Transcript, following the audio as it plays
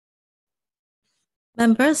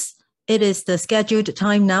Members, it is the scheduled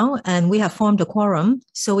time now, and we have formed a quorum,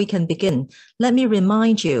 so we can begin. Let me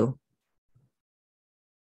remind you.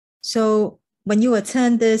 So when you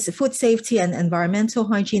attend this food safety and environmental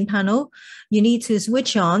hygiene panel, you need to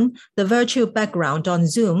switch on the virtual background on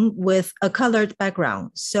Zoom with a colored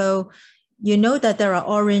background. So you know that there are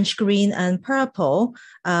orange, green, and purple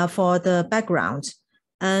for the background.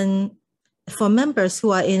 And for members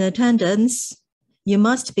who are in attendance, you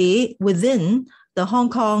must be within the Hong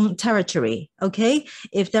Kong territory, okay?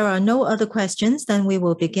 If there are no other questions, then we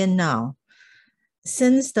will begin now.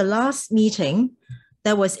 Since the last meeting,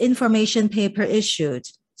 there was information paper issued.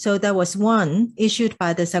 So there was one issued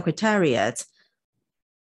by the Secretariat.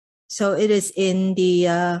 So it is in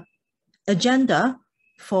the agenda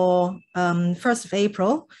for 1st of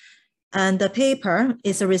April. And the paper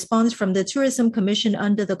is a response from the Tourism Commission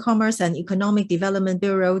under the Commerce and Economic Development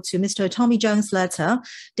Bureau to Mr. Tommy CHEUNG's letter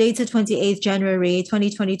dated 28 January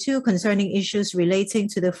 2022 concerning issues relating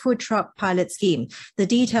to the food truck pilot scheme. The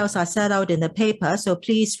details are set out in the paper, so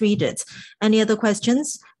please read it. Any other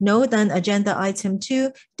questions? No, then agenda item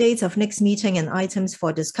 2, date of next meeting and items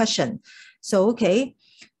for discussion. So, okay.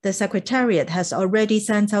 The Secretariat has already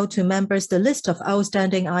sent out to members the list of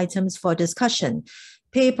outstanding items for discussion.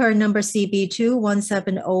 Paper number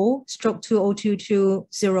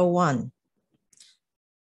CB2170/202201.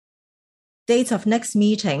 Date of next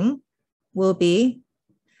meeting will be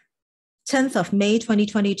 10th of May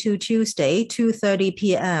 2022, Tuesday, 2:30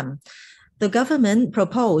 p.m. The government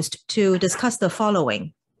proposed to discuss the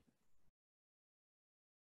following.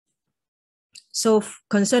 So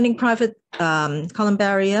concerning private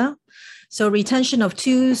columbaria, so retention of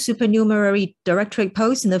 2 supernumerary directorate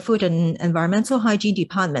posts in the Food and Environmental Hygiene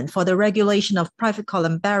Department for the regulation of private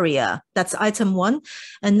columbaria. That's item 1.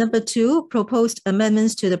 And number 2, proposed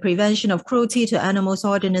amendments to the Prevention of Cruelty to Animals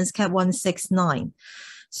Ordinance Cap 169.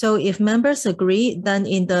 So if members agree, then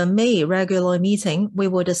in the May regular meeting, we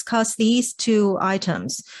will discuss these 2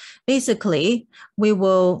 items. Basically, we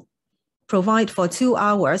will provide for 2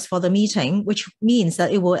 hours for the meeting, which means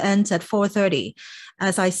that it will end at 4:30.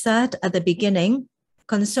 As I said at the beginning,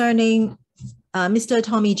 concerning Mr.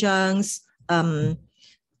 Tommy CHEUNG's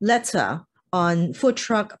letter on food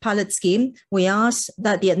truck pilot scheme, we asked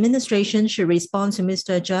that the administration should respond to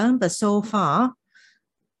Mr. CHEUNG, but so far,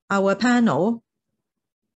 our panel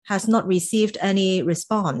has not received any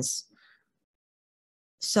response.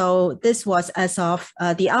 So this was as of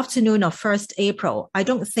the afternoon of 1st April. I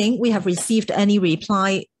don't think we have received any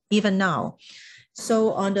reply even now.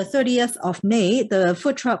 So on the 30th of May, the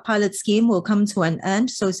food truck pilot scheme will come to an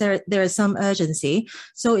end. So there is some urgency.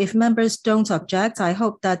 So if members don't object, I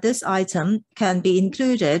hope that this item can be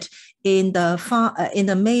included in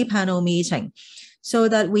the May panel meeting, so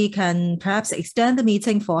that we can perhaps extend the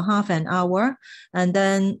meeting for half an hour, and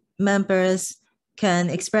then members can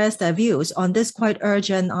express their views on this quite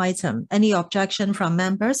urgent item. Any objection from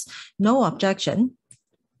members? No objection.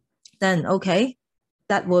 Then, okay,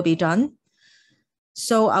 that will be done.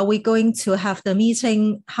 So are we going to have the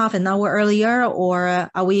meeting half an hour earlier, or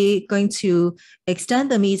are we going to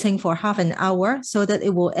extend the meeting for half an hour so that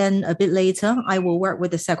it will end a bit later? I will work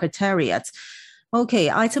with the Secretariat. Okay,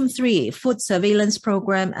 item 3, food surveillance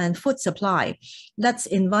program and food supply. Let's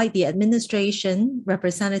invite the administration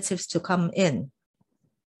representatives to come in.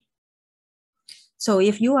 So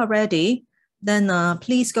if you are ready, then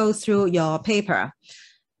please go through your paper.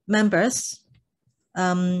 Members,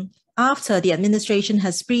 after the administration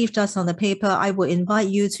has briefed us on the paper, I will invite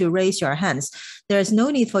you to raise your hands. There is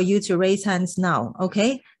no need for you to raise hands now,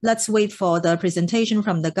 okay? Let's wait for the presentation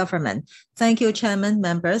from the government. Thank you, Chairman,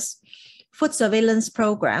 members. Food surveillance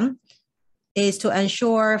program is to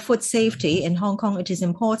ensure food safety in Hong Kong. It is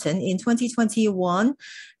important. In 2021,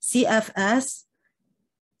 CFS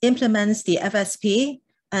implements the FSP,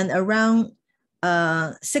 and around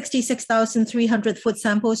 66,300 food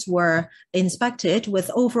samples were inspected with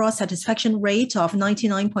overall satisfaction rate of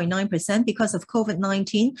 99.9% because of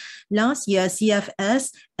COVID-19. Last year,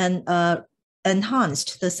 CFS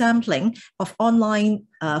enhanced the sampling of online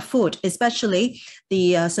food, especially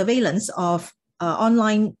the surveillance of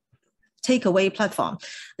online takeaway platform.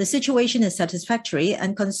 The situation is satisfactory,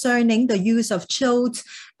 and concerning the use of chilled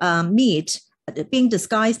meat being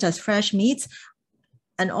disguised as fresh meat,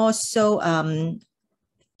 and also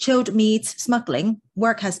chilled meat smuggling,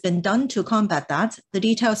 work has been done to combat that. The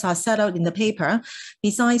details are set out in the paper.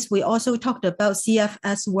 Besides, we also talked about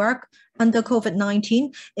CFS work under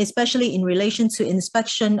COVID-19, especially in relation to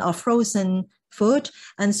inspection of frozen food.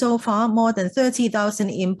 And so far, more than 30,000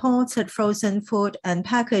 imported frozen food and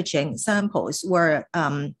packaging samples were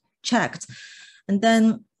checked. And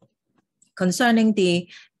then concerning the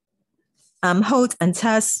hold and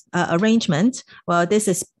test arrangement, well, this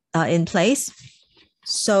is in place.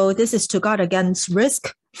 So this is to guard against risk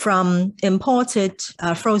from imported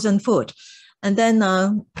frozen food. And then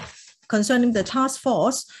concerning the task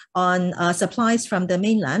force on supplies from the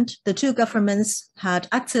mainland, the two governments had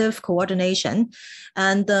active coordination,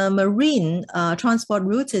 and the marine transport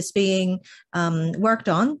route is being worked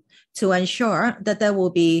on to ensure that there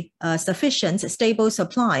will be sufficient, stable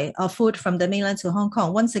supply of food from the mainland to Hong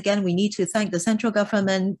Kong. Once again, we need to thank the central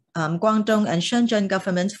government, Guangdong and Shenzhen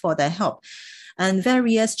government for their help. And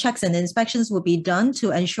various checks and inspections will be done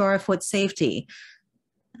to ensure food safety.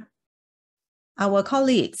 Our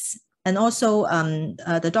colleagues and also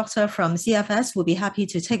the doctor from CFS will be happy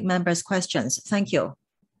to take members' questions. Thank you.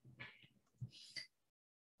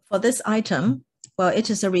 For this item, well, it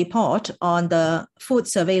is a report on the food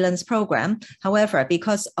surveillance program. However,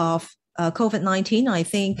 because of COVID-19, I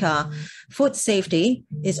think food safety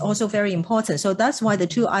is also very important. So that's why the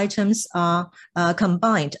two items are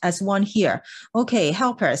combined as one here. Okay,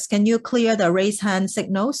 helpers, can you clear the raise hand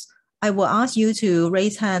signals? I will ask you to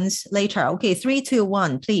raise hands later. Okay, 3, 2,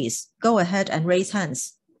 1, please go ahead and raise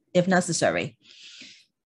hands if necessary.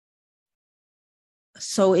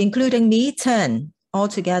 So including me, 10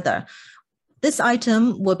 altogether. This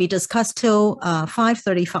item will be discussed till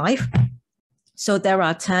 5:35. So there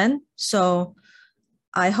are 10. So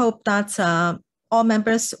I hope that all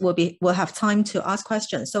members will have time to ask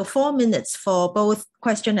questions. So 4 minutes for both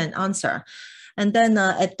question and answer. And then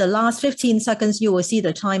at the last 15 seconds, you will see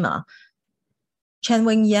the timer. Chen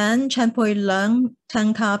Wing-yan, Chen Pui-leung,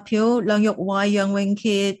 Teng Ka-piu, Leung Yuk-wai, Yang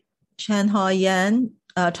Wing-kit, Chen Ho-yan,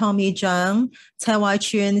 Tommy CHEUNG, Tsai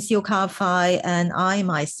Wai-chun, Siu Ka-fai, and I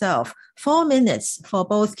myself. 4 minutes for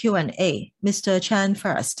both Q&A. Mr. Chen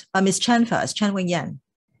first. Ms. Chen first, Chen Wing-yan.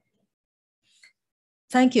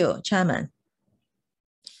 Thank you, Chairman.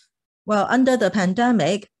 Well, under the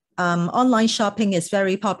pandemic, online shopping is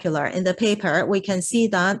very popular. In the paper, we can see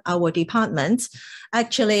that our department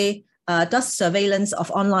actually does surveillance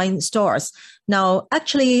of online stores. Now,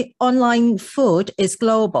 actually, online food is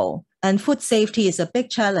global, and food safety is a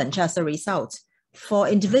big challenge as a result. For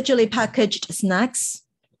individually packaged snacks,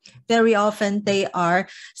 very often they are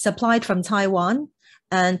supplied from Taiwan,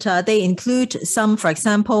 and they include some, for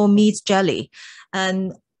example, meat jelly.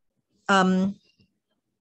 And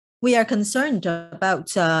we are concerned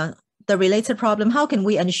about the related problem. How can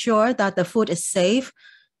we ensure that the food is safe?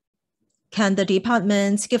 Can the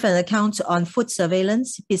department give an account on food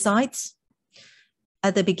surveillance? Besides,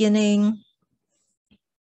 at the beginning,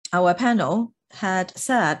 our panel had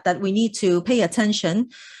said that we need to pay attention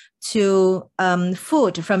to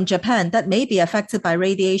food from Japan that may be affected by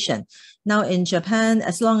radiation. Now in Japan,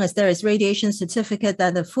 as long as there is radiation certificate,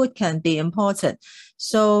 that the food can be imported.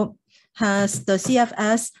 So has the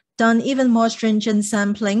CFS done even more stringent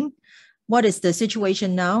sampling? What is the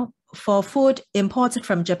situation now? For food imported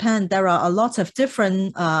from Japan, there are a lot of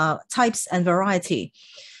different types and variety.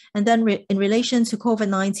 And then in relation to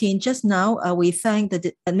COVID-19, just now we thank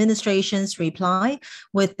the administration's reply.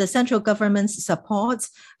 With the central government's support,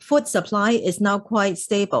 food supply is now quite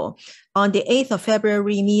stable. On the 8th of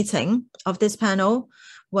February meeting of this panel,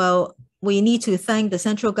 well, we need to thank the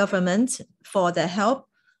central government for their help.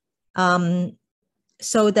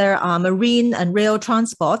 So there are marine and rail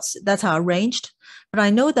transports that are arranged. But I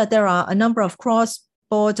know that there are a number of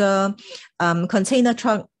cross-border container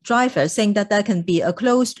truck drivers saying that there can be a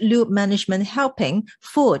closed loop management helping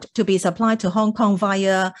food to be supplied to Hong Kong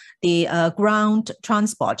via the ground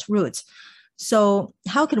transport route. So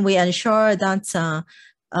how can we ensure that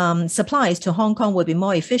supplies to Hong Kong will be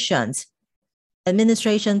more efficient?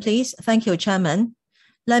 Administration, please. Thank you, Chairman.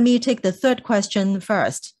 Let me take the third question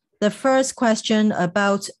first. The first question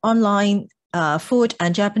about online food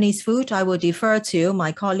and Japanese food, I will defer to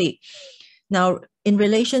my colleague. Now, in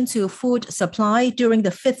relation to food supply during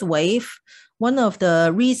the fifth wave, one of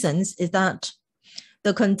the reasons is that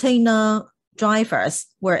the container drivers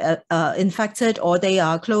were infected or they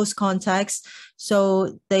are close contacts,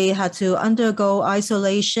 so they had to undergo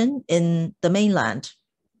isolation in the mainland.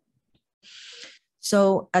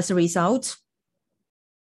 So as a result,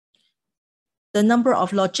 the number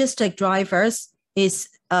of logistic drivers is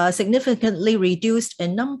significantly reduced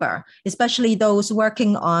in number, especially those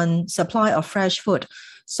working on supply of fresh food.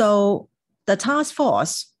 So the task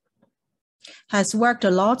force has worked a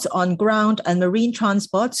lot on ground and marine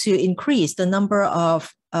transport to increase the number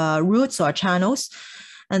of routes or channels.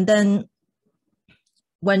 And then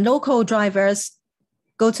when local drivers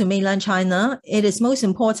go to mainland China, it is most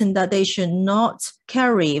important that they should not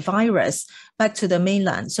carry virus, back to the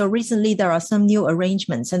mainland. So recently there are some new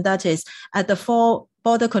arrangements, and that is at the 4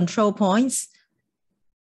 border control points,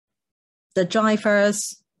 the drivers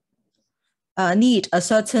need a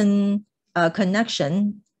certain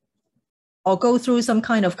connection or go through some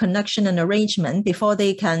kind of connection and arrangement before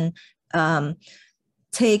they can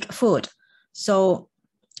take food. So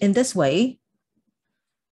in this way,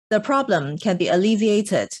 the problem can be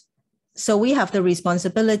alleviated. So we have the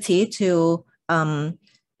responsibility to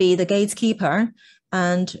be the gatekeeper.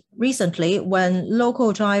 And recently, when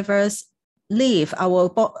local drivers leave our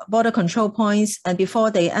border control points and before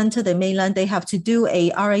they enter the mainland, they have to do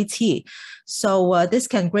a RAT. So this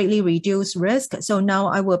can greatly reduce risk. So now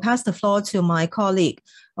I will pass the floor to my colleague.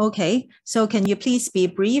 Okay, so can you please be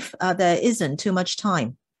brief? There isn't too much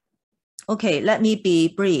time. Okay, let me be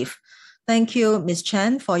brief. Thank you, Ms.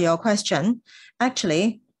 Chen, for your question.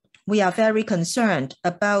 Actually, we are very concerned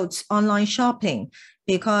about online shopping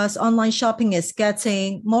because online shopping is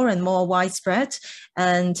getting more and more widespread,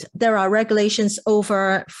 and there are regulations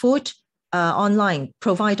over food online,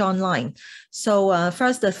 provide online. So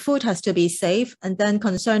first, the food has to be safe, and then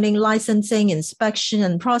concerning licensing, inspection,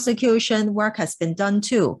 and prosecution, work has been done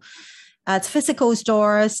too. At physical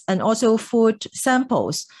stores and also food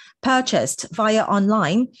samples purchased via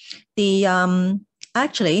online, the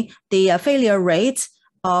failure rate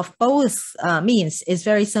of both means is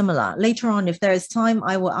very similar. Later on, if there is time,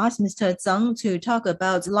 I will ask Mr. Zhang to talk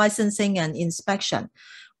about licensing and inspection.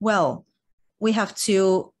 Well, we have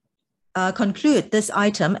to conclude this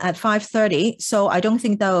item at 5:30, so I don't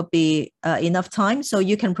think that will be enough time, so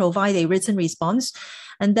you can provide a written response.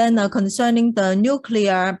 And then concerning the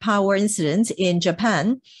nuclear power incident in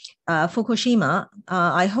Japan, Fukushima,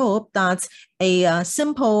 I hope that a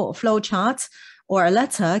simple flow chart or a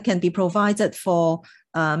letter can be provided for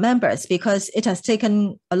members because it has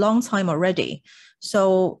taken a long time already.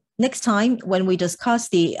 So next time when we discuss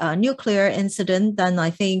the nuclear incident, then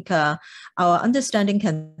I think our understanding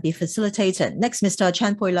can be facilitated. Next, Mr.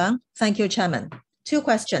 Chan Pui-leung. Thank you, Chairman. 2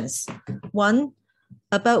 questions. One,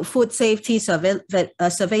 about food safety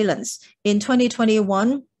surveillance. In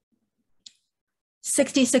 2021,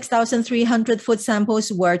 66,300 food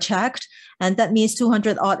samples were checked, and that means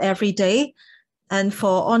 200 odd every day. And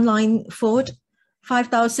for online food,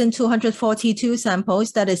 5,242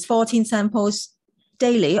 samples, that is 14 samples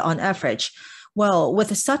daily on average. Well,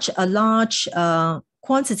 with such a large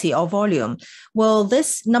quantity or volume, will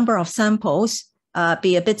this number of samples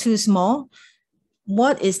be a bit too small?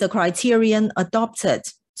 What is the criterion adopted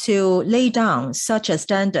to lay down such a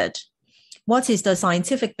standard? What is the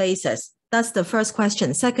scientific basis? That's the first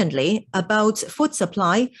question. Secondly, about food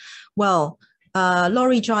supply, well,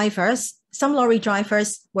 some lorry drivers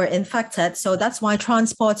were infected, so that's why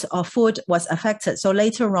transport of food was affected. So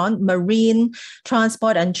later on, marine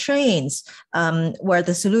transport and trains were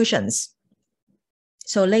the solutions.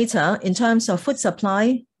 So later, in terms of food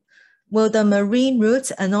supply, will the marine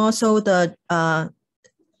route and also the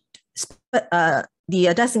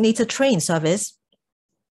designated train service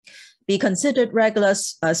be considered regular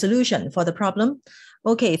solution for the problem?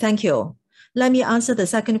 Okay, thank you. Let me answer the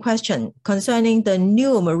second question concerning the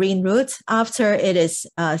new marine route. After it is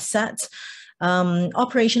set,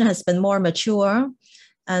 operation has been more mature.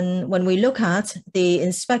 And when we look at the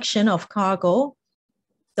inspection of cargo,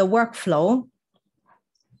 the workflow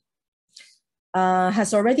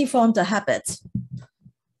has already formed a habit.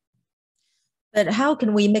 But how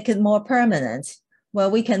can we make it more permanent?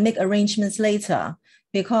 Well, we can make arrangements later,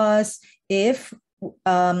 because if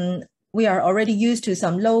we are already used to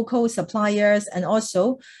some local suppliers, and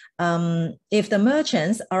also if the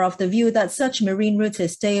merchants are of the view that such marine route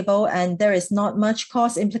is stable and there is not much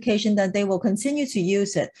cost implication, then they will continue to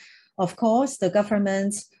use it. Of course, the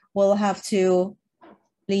government will have to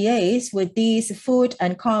liaise with these food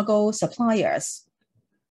and cargo suppliers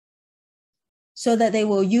so that they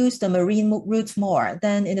will use the marine routes more.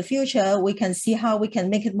 Then in the future, we can see how we can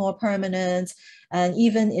make it more permanent and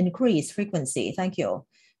even increase frequency. Thank you.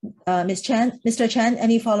 Mr. Chen,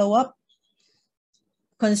 any follow-up?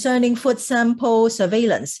 Concerning food sample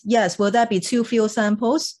surveillance, yes, will that be too few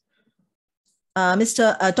samples?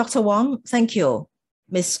 Dr. Wong, thank you.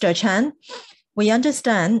 Mr. Chen, we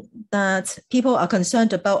understand that people are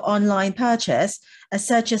concerned about online purchase. As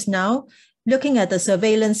said just now, looking at the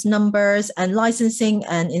surveillance numbers and licensing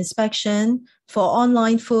and inspection for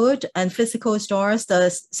online food and physical stores, the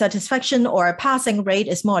satisfaction or passing rate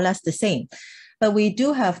is more or less the same. But we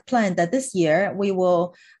do have planned that this year we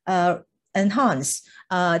will enhance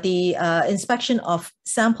the inspection of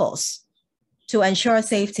samples to ensure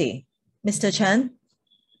safety. Mr. Chen,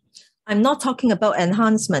 I'm not talking about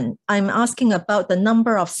enhancement. I'm asking about the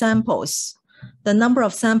number of samples. the number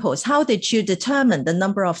of samples. How did you determine the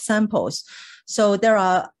number of samples? So there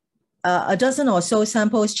are a dozen or so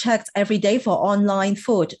samples checked every day for online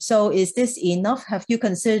food. So is this enough? Have you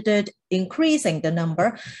considered increasing the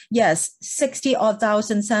number? Yes,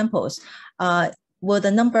 60,000 samples. Will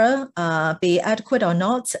the number be adequate or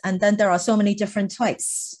not? And then there are so many different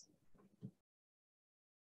types.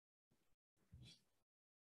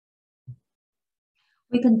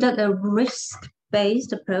 We conduct a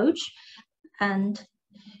risk-based approach, and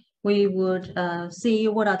we would see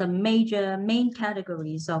what are the main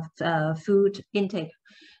categories of food intake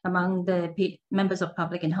among the members of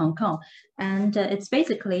public in Hong Kong. And it's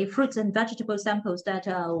basically fruits and vegetable samples that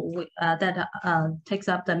takes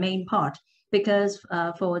up the main part, because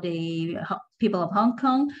for the people of Hong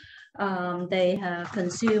Kong, they have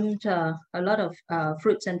consumed a lot of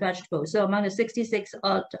fruits and vegetables. So among the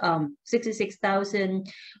 66,000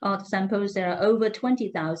 odd samples, there are over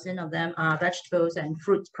 20,000 of them are vegetables and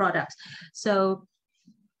fruit products. So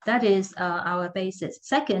that is our basis.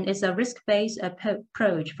 Second is a risk-based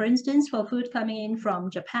approach. For instance, for food coming in from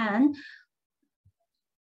Japan,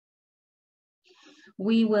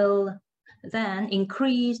 we will then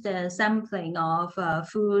increase the sampling of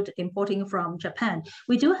food importing from Japan.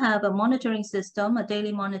 We do have a monitoring system, a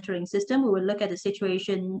daily monitoring system. We will look at the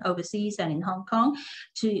situation overseas and in Hong Kong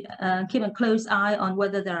to keep a close eye on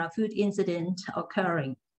whether there are food incidents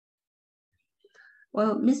occurring.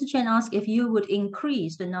 Well, Mr. Chen asked if you would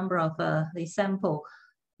increase the number of the sample.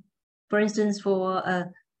 For instance, for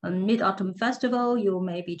a Mid-Autumn Festival, you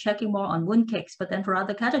may be checking more on mooncakes, but then for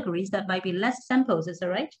other categories, that might be less samples, is that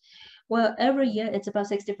right? Well, every year it's about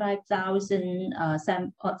 65,000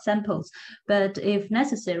 samples, but if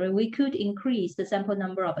necessary, we could increase the sample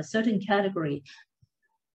number of a certain category.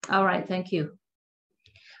 All right, thank you.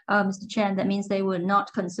 Mr. Chen, that means they will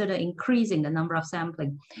not consider increasing the number of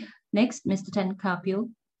sampling. Next, Mr. Ten Kapil.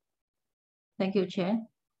 Thank you, Chair.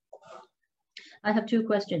 I have two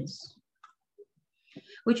questions,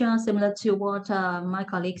 which are similar to what my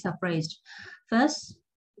colleagues have raised. First,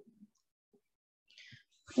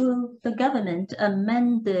 will the government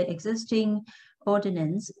amend the existing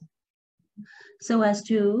ordinance so as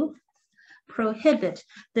to prohibit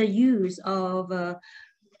the use of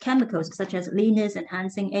chemicals such as leanness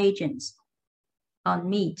enhancing agents on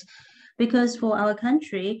meat? Because for our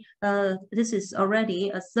country, this is already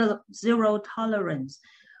a zero tolerance,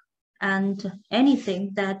 and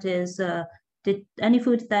anything that is any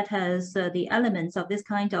food that has the elements of this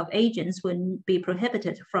kind of agents will be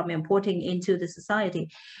prohibited from importing into the society.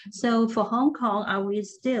 So for Hong Kong, are we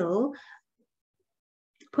still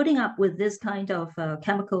putting up with this kind of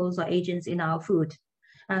chemicals or agents in our food?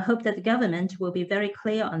 I hope that the government will be very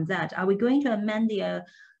clear on that. Are we going to amend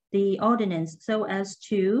the ordinance so as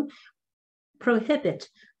to prohibit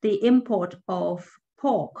the import of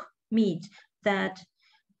pork meat that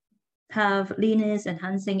have leanness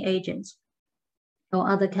enhancing agents or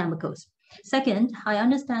other chemicals? Second, I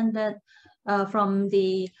understand that from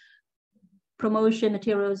the promotion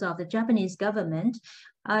materials of the Japanese government,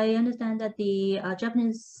 I understand that the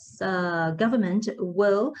Japanese government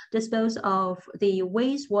will dispose of the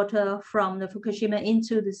wastewater from the Fukushima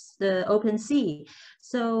into the open sea.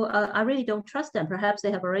 So I really don't trust them. Perhaps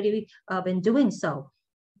they have already been doing so.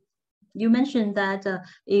 You mentioned that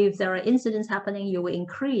if there are incidents happening, you will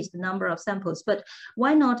increase the number of samples. But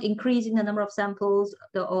why not increasing the number of samples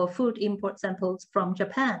or food import samples from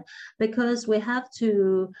Japan? Because we have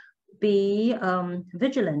to be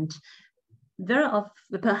vigilant. Very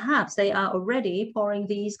often, perhaps they are already pouring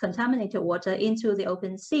these contaminated water into the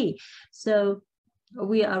open sea. So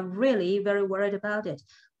we are really very worried about it.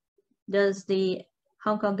 Does the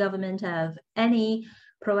Hong Kong government have any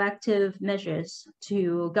proactive measures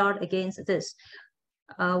to guard against this?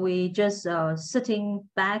 Are we just sitting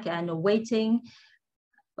back and waiting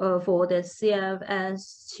for the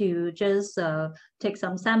CFS to just take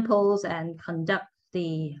some samples and conduct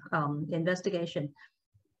the investigation?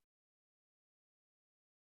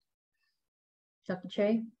 Dr.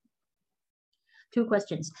 Che? Two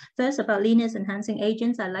questions. First, about leanness enhancing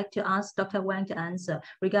agents, I'd like to ask Dr. Wang to answer.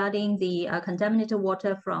 Regarding the contaminated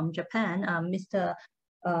water from Japan, Mr.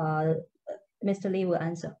 Lee will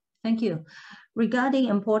answer. Thank you. Regarding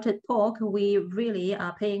imported pork, we really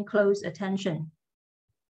are paying close attention.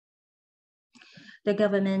 The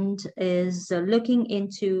government is looking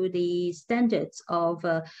into the standards of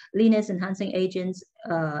leanness enhancing agents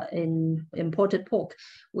in imported pork.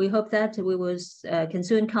 We hope that we can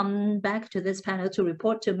soon come back to this panel to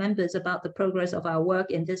report to members about the progress of our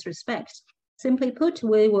work in this respect. Simply put,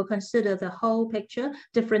 we will consider the whole picture,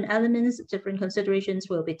 different elements, different considerations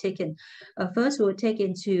will be taken. First, we'll take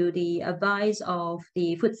into the advice of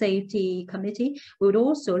the Food Safety Committee. We would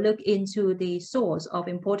also look into the source of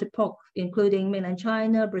imported pork, including mainland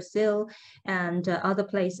China, Brazil, and other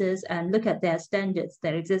places, and look at their standards,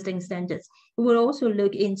 their existing standards. We will also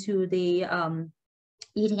look into the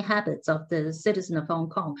eating habits of the citizen of Hong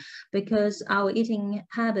Kong, because our eating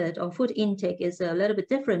habit or food intake is a little bit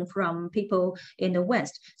different from people in the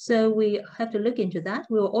West. So we have to look into that.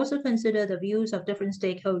 We will also consider the views of different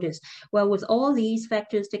stakeholders. Well, with all these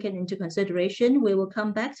factors taken into consideration, we will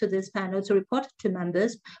come back to this panel to report to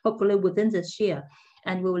members, hopefully within this year,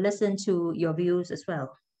 and we will listen to your views as well.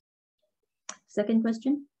 Second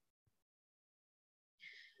question.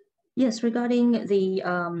 Yes, regarding the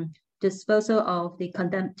disposal of the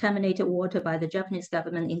contaminated water by the Japanese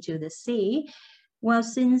government into the sea. Well,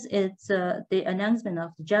 since it's the announcement of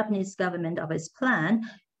the Japanese government of its plan,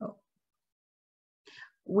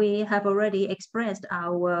 we have already expressed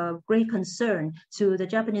our great concern to the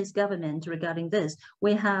Japanese government regarding this.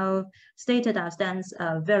 We have stated our stance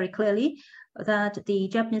very clearly that the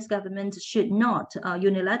Japanese government should not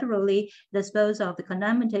unilaterally dispose of the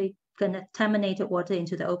contaminated water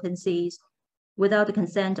into the open seas without the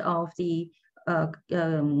consent of the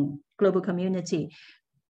global community.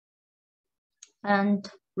 And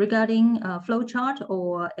regarding a flowchart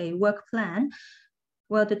or a work plan,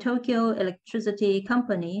 well, the Tokyo Electricity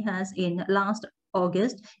Company has in last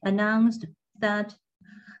August announced that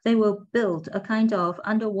they will build a kind of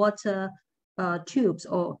underwater tubes,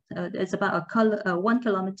 or it's about 1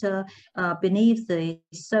 kilometer beneath the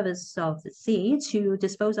surface of the sea to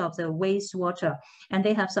dispose of the wastewater. And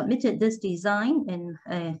they have submitted this design in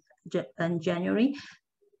January.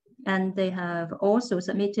 And they have also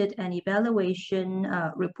submitted an evaluation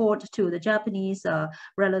report to the Japanese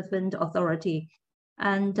relevant authority.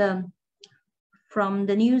 And from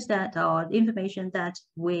the news that, or information that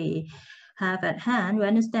we have at hand, we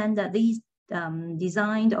understand that these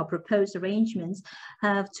designed or proposed arrangements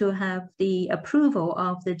have to have the approval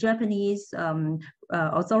of the Japanese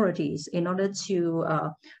authorities in order to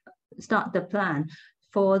start the plan.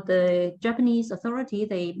 For the Japanese authority,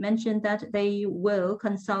 they mentioned that they will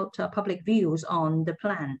consult public views on the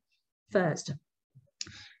plan first.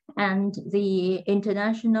 And the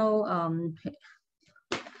International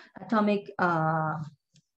Atomic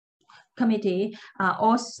Committee are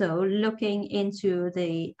also looking into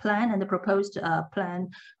the plan and the proposed plan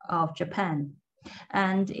of Japan.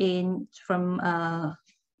 And from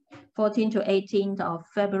 14 to 18th of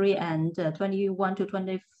February and 21 to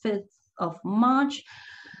 25th of March,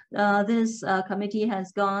 this committee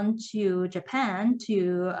has gone to Japan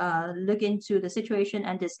to look into the situation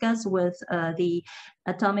and discuss with the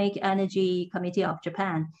Atomic Energy Committee of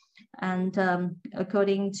Japan. And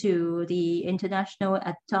according to the International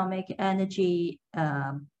Atomic Energy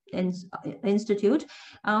Institute,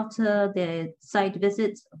 after the site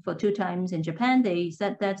visits for 2 times in Japan, they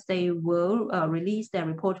said that they will release their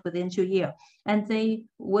report within 2 years. And they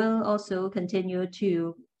will also continue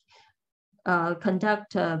to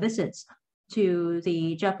conduct visits to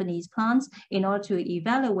the Japanese plants in order to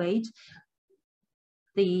evaluate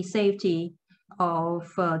the safety of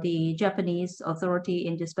the Japanese authority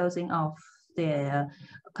in disposing of their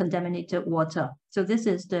contaminated water. So this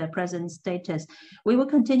is the present status. We will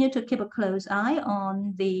continue to keep a close eye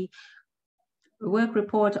on the work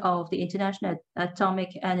report of the International Atomic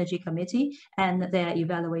Energy Committee and their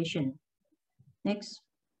evaluation. Next.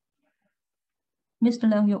 Mr.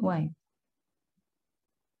 Leung Yuk Wai.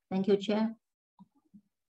 Thank you, Chair.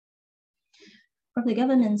 From the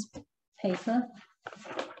government's paper,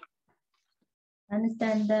 I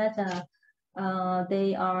understand that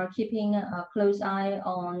they are keeping a close eye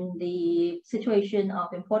on the situation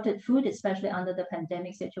of imported food, especially under the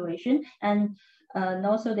pandemic situation. And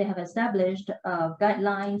also they have established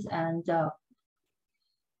guidelines and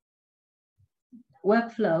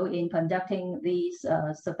workflow in conducting these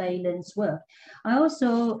surveillance work. I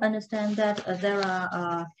also understand that there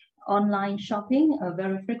are online shopping,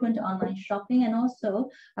 very frequent online shopping, and also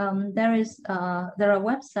there are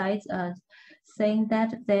websites saying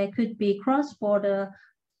that there could be cross-border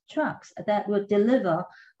trucks that would deliver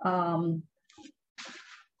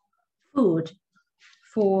food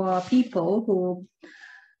for people who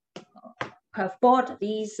have bought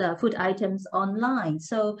these food items online.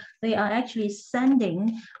 So they are actually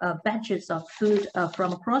sending batches of food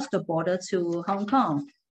from across the border to Hong Kong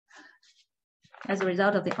as a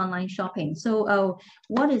result of the online shopping. So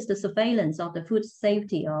what is the surveillance of the food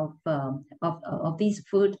safety of these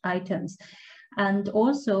food items? And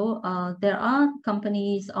also, there are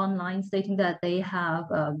companies online stating that they have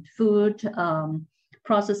food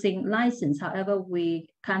processing license. However, we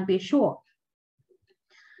can't be sure.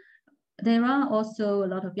 There are also a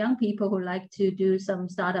lot of young people who like to do some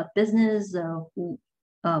startup business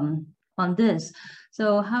on this.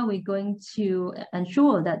 So how are we going to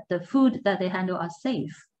ensure that the food that they handle are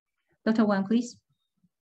safe? Dr. Wang, please.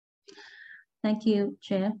 Thank you,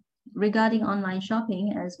 Chair. Regarding online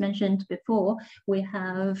shopping, as mentioned before, we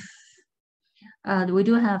do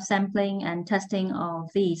have sampling and testing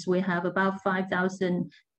of these. We have about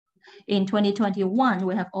 5,000 in 2021.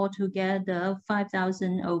 We have altogether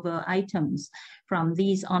 5,000 over items from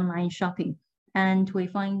these online shopping. And we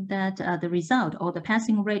find that the result or the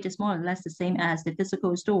passing rate is more or less the same as the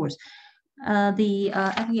physical stores. The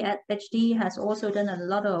FEHD has also done a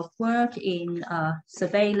lot of work in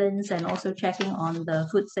surveillance and also checking on the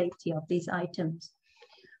food safety of these items.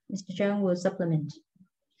 Mr. Cheung will supplement.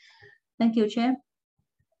 Thank you, Chair.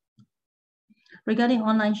 Regarding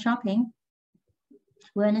online shopping,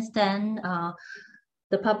 we understand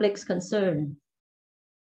the public's concern.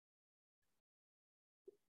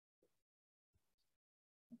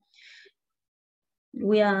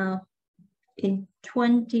 We are in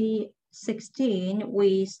 2016,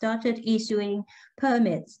 we started issuing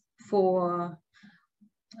permits for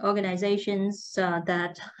organizations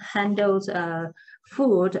that handles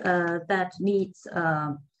food that needs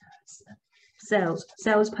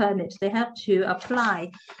sales permit. They have to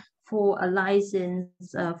apply for a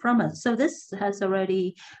license from us. So this has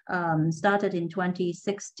already started in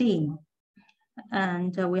 2016.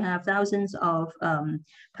 And we have thousands of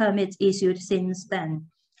permits issued since then.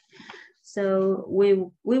 So we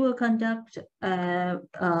will conduct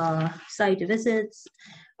site visits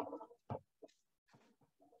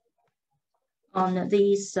on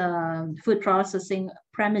these food processing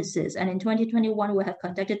premises. And in 2021, we have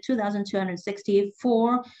conducted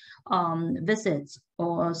 2,264 visits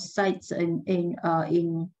or sites in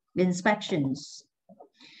inspections.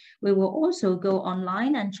 We will also go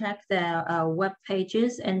online and check their web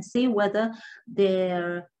pages and see whether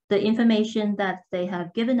the information that they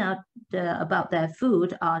have given out about their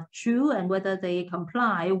food are true and whether they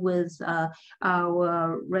comply with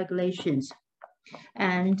our regulations.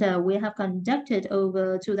 And we have conducted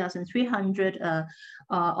over 2,300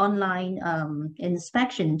 online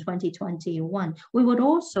inspection in 2021. We would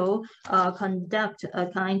also conduct a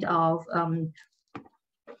kind of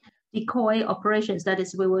decoy operations. That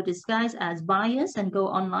is, we will disguise as buyers and go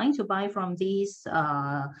online to buy from these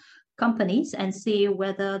companies and see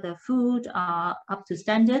whether the food are up to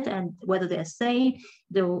standard and whether they're safe,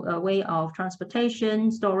 the way of transportation,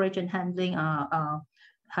 storage, and handling are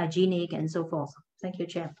hygienic, and so forth. Thank you,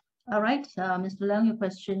 Chair. All right, Mr. Leung, your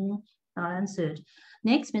question are answered.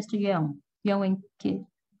 Next, Mr. Yeung.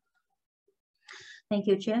 Thank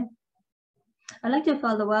you, Chair. I'd like to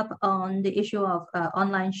follow up on the issue of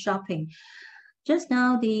online shopping. Just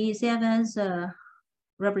now, the CFS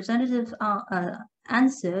representative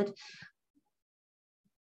answered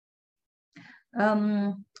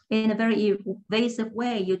in a very evasive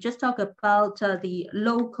way. You just talk about the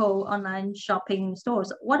local online shopping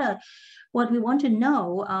stores. What we want to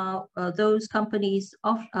know are those companies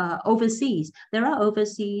of overseas. There are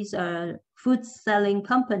overseas food selling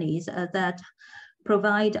companies that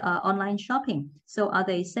provide online shopping. So are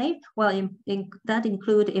they safe? Well, that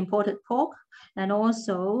include imported pork and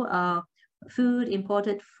also food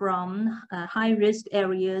imported from high-risk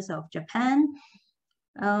areas of Japan.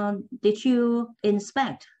 Did you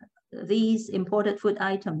inspect these imported food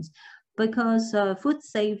items? Because food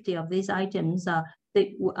safety of these items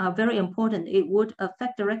they are very important. It would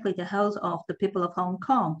affect directly the health of the people of Hong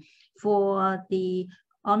Kong. For the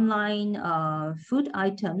online food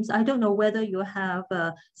items, I don't know whether you have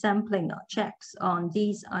sampling checks on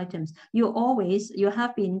these items. You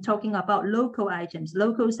have been talking about local items,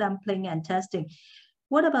 local sampling and testing.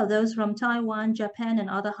 What about those from Taiwan, Japan, and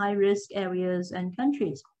other high-risk areas and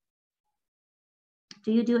countries?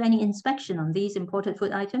 Do you do any inspection on these imported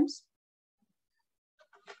food items?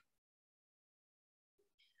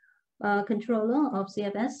 Controller of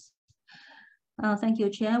CFS. Thank you,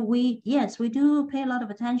 Chair. Yes, we do pay a lot of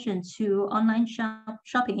attention to online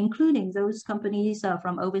shopping, including those companies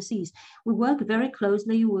from overseas. We work very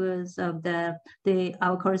closely with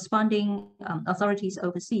our corresponding authorities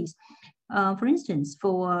overseas. For instance,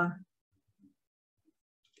 for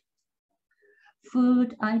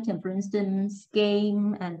food item, for instance,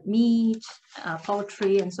 game and meat,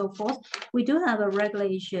 poultry, and so forth, we do have a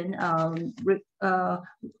regulation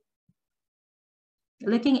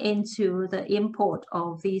looking into the import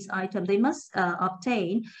of these items, they must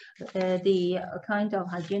obtain the kind of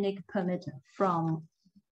hygienic permit from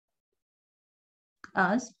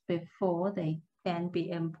us before they can be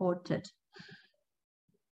imported.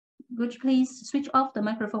 Would you please switch off the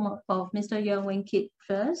microphone of Mr. Yeung Wing-kit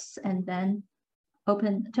first, and then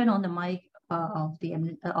turn on the mic of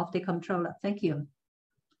the controller. Thank you.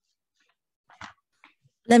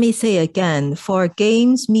 Let me say again, for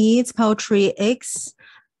games, meat, poultry, eggs,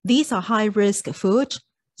 these are high-risk food.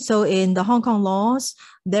 So in the Hong Kong laws,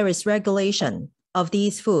 there is regulation of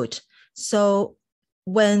these food. So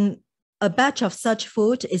when a batch of such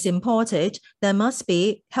food is imported, there must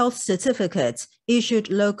be health certificates issued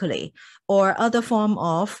locally or other form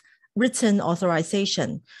of written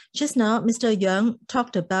authorization. Just now, Mr. Yeung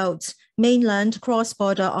talked about mainland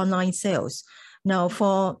cross-border online sales. Now,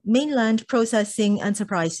 for mainland processing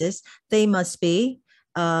enterprises, they must be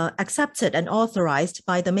accepted and authorized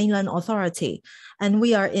by the mainland authority. And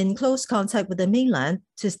we are in close contact with the mainland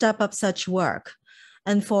to step up such work.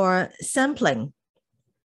 And for sampling,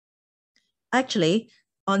 actually,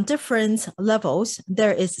 on different levels,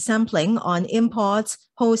 there is sampling on import,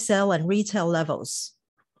 wholesale, and retail levels.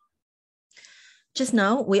 Just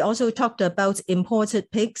now, we also talked about imported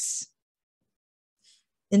pigs.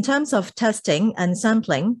 In terms of testing and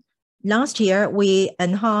sampling, last year we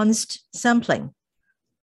enhanced sampling.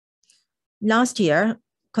 Last year,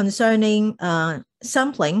 concerning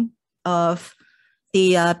sampling of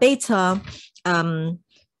the beta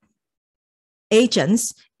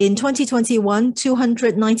agents, in 2021,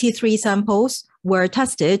 293 samples were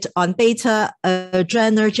tested on beta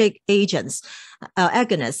adrenergic agents,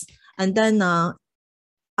 agonists. And then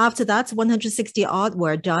after that, 160 odd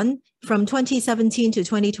were done. From 2017 to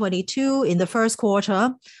 2022, in the first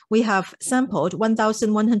quarter, we have sampled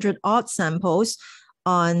 1,100 odd samples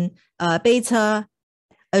on beta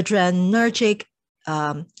adrenergic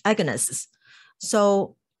agonists.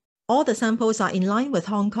 So all the samples are in line with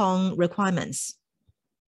Hong Kong requirements.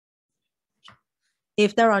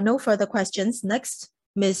 If there are no further questions, next,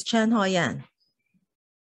 Ms. Chen Hoi-Yan.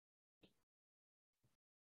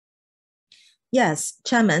 Yes,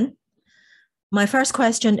 Chairman. My first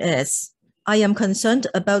question is, I am concerned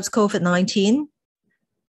about COVID-19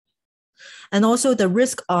 and also the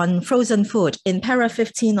risk on frozen food. In para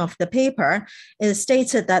 15 of the paper, it is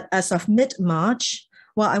stated that as of mid-March,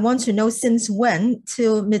 well, I want to know since when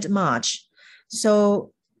till mid-March.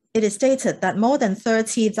 So it is stated that more than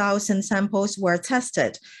 30,000 samples were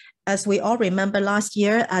tested. As we all remember last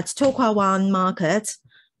year at To Kwa Wan Market,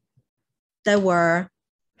 there were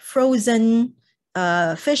frozen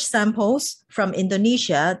fish samples from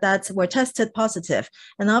Indonesia that were tested positive.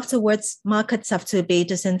 And afterwards, markets have to be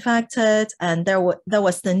disinfected, and there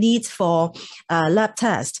was the need for lab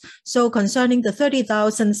tests. So concerning the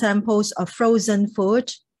 30,000 samples of frozen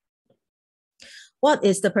food, what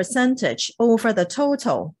is the percentage over the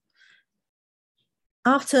total?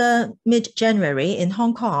 After mid-January in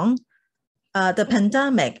Hong Kong, the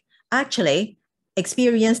pandemic actually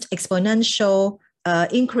experienced exponential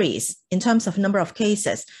increase in terms of number of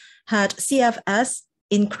cases. Had CFS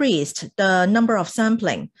increased the number of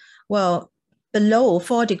sampling, well, below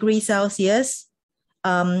 4 degrees Celsius,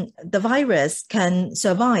 the virus can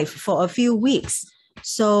survive for a few weeks.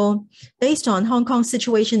 So based on Hong Kong's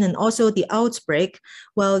situation and also the outbreak,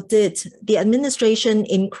 well, did the administration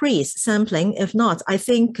increase sampling? If not, I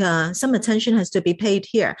think some attention has to be paid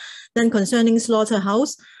here. Then concerning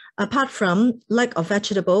slaughterhouse, apart from lack of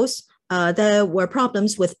vegetables, there were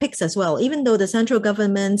problems with pigs as well. Even though the central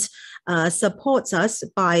government supports us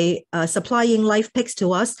by supplying live pigs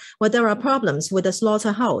to us, well, there are problems with the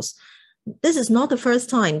slaughterhouse. This is not the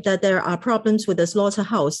first time that there are problems with the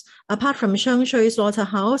slaughterhouse. Apart from Sheng Shui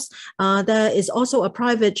slaughterhouse, there is also a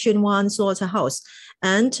private Tsuen Wan slaughterhouse.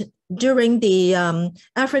 And during the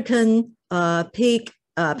African pig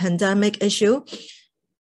pandemic issue,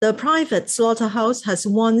 the private slaughterhouse has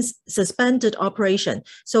once suspended operation.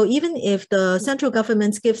 So even if the central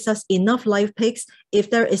government gives us enough live pigs, if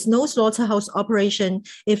there is no slaughterhouse operation,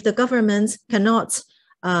 if the government cannot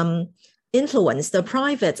influence the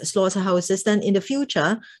private slaughterhouses, then in the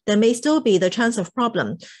future, there may still be the chance of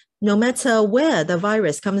problem. No matter where the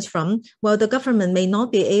virus comes from, well, the government may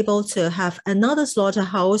not be able to have another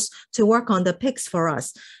slaughterhouse to work on the pigs for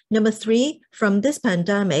us. Number 3, from this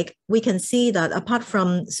pandemic, we can see that apart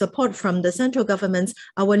from support from the central government,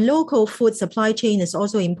 our local food supply chain is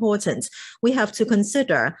also important. We have to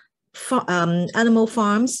consider animal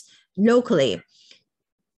farms locally.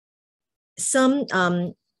 Some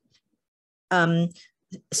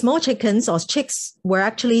small chickens or chicks were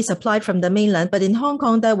actually supplied from the mainland, but in Hong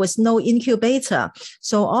Kong, there was no incubator.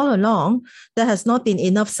 So all along, there has not been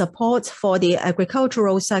enough support for the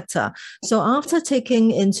agricultural sector. So after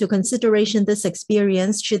taking into consideration this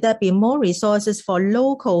experience, should there be more resources for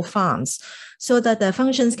local farms so that their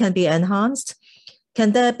functions can be enhanced?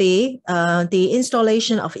 Can there be the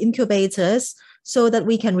installation of incubators so that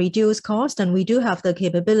we can reduce cost, and we do have the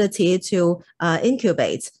capability to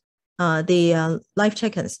incubate the live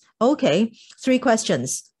chickens? Okay, 3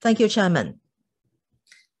 questions. Thank you, Chairman.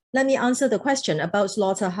 Let me answer the question about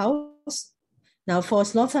slaughterhouse. Now, for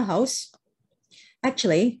slaughterhouse,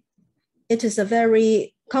 actually, it is a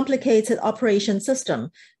very complicated operation system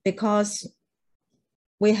because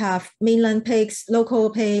we have mainland pigs, local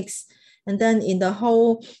pigs, and then in the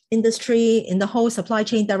whole industry, in the whole supply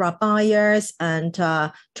chain, there are buyers and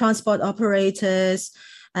transport operators,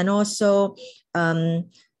 and also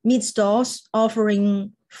meat stores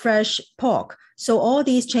offering fresh pork. So all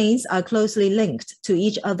these chains are closely linked to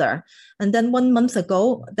each other. And then 1 month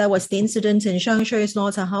ago, there was the incident in Shanghai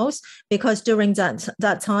slaughterhouse because during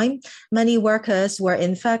that time, many workers were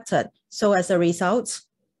infected. So as a result,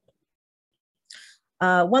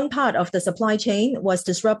 one part of the supply chain was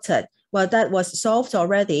disrupted. Well, that was solved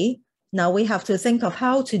already. Now we have to think of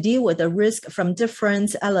how to deal with the risk from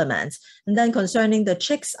different elements. And then concerning the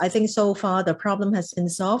chicks, I think so far the problem has been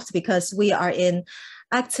solved because we are in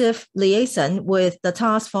active liaison with the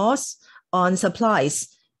task force on supplies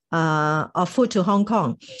of food to Hong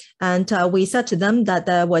Kong. And we said to them that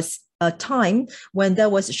there was a time when there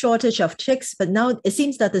was a shortage of chicks, but now it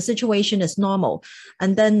seems that the situation is normal.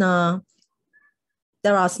 And then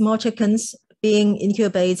there are small chickens being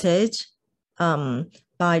incubated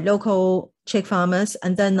by local chick farmers.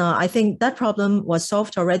 And then I think that problem was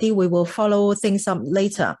solved already. We will follow things up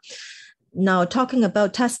later. Now, talking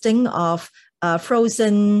about testing of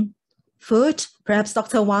frozen food, perhaps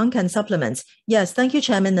Dr. Wang can supplement. Yes, thank you,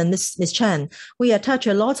 Chairman and Ms. Chen. We attach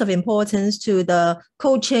a lot of importance to the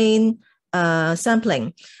cold chain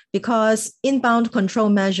sampling because inbound control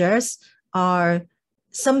measures are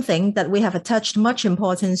something that we have attached much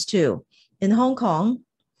importance to. In Hong Kong,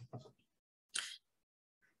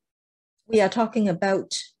 we are talking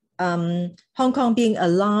about Hong Kong being a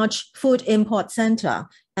large food import center.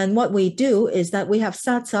 And what we do is that we have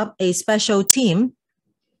set up a special team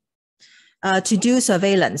to do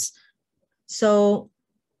surveillance. So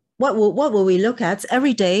what will we look at?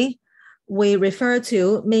 Every day, we refer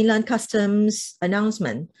to mainland customs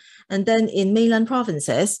announcement. And then in mainland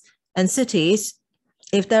provinces and cities,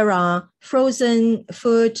 if there are frozen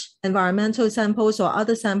food, environmental samples or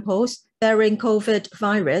other samples bearing COVID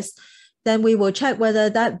virus, then we will check whether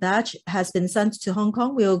that batch has been sent to Hong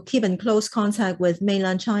Kong. We'll keep in close contact with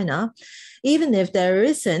mainland China. Even if there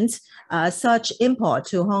isn't such import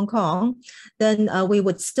to Hong Kong, then we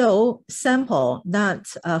would still sample that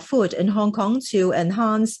food in Hong Kong to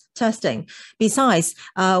enhance testing. Besides,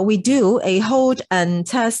 we do a hold and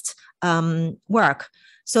test work.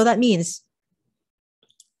 So that means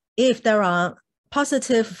if there are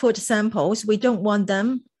positive food samples, we don't want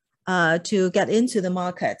them to get into the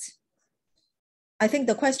market. I think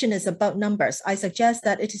the question is about numbers. I suggest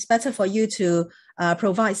that it is better for you to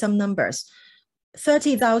provide some numbers.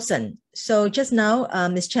 30,000. So just now,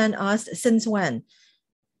 Ms. Chen asked, since when?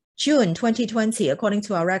 June 2020, according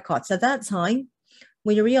to our records. At that time,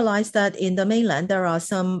 we realized that in the mainland, there are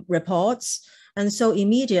some reports. And so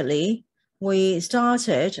immediately, we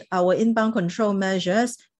started our inbound control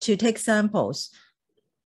measures to take samples.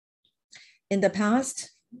 In the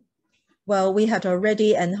past, well, we had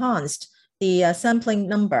already enhanced the sampling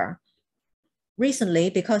number. Recently,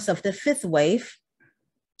 because of the 5th wave,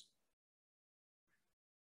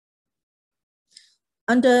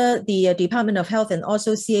 under the Department of Health and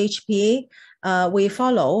also CHP, we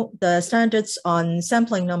follow the standards on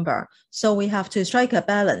sampling number. So we have to strike a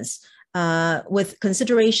balance with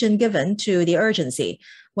consideration given to the urgency.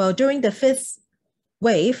 Well, during the 5th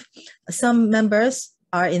wave, some members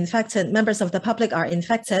are infected, members of the public are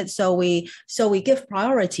infected, so we give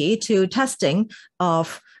priority to testing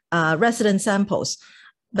of resident samples.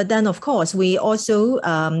 But then, of course, we also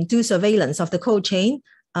do surveillance of the cold chain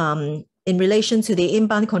in relation to the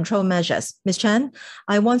inbound control measures. Ms. Chen,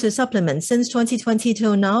 I want to supplement. Since 2020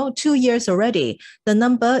 till now, 2 years already, the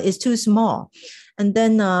number is too small. And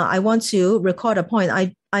then I want to record a point.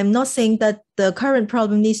 I'm not saying that the current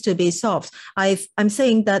problem needs to be solved. I'm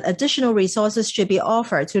saying that additional resources should be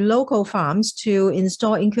offered to local farms to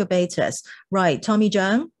install incubators. Right, Tommy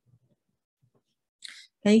CHEUNG?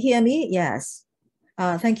 Can you hear me? Yes.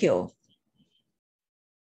 Thank you.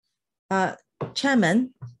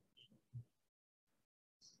 Chairman,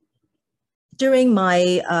 during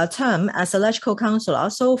my term as a LegCo counselor,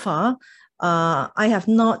 so far, I have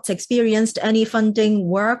not experienced any funding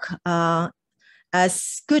work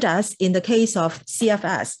as good as in the case of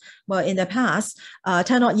CFS. Well, in the past,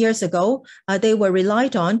 10 odd years ago, they were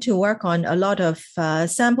relied on to work on a lot of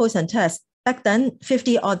samples and tests. Back then,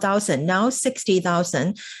 50 odd thousand, now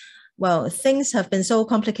 60,000. Well, things have been so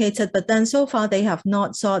complicated, but then so far they have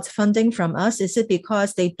not sought funding from us. Is it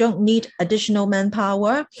because they don't need additional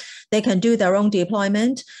manpower? They can do their own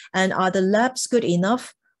deployment. And are the labs good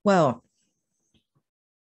enough? Well,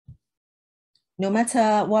 no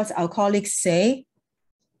matter what our colleagues say,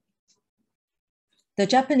 the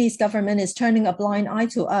Japanese government is turning a blind eye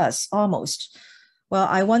to us, almost. Well,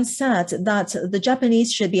 I once said that the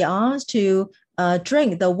Japanese should be asked to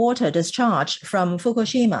drink the water discharge from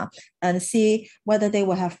Fukushima and see whether they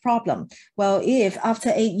will have problem. Well, if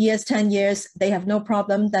after 8 years, 10 years, they have no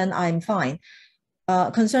problem, then I'm fine.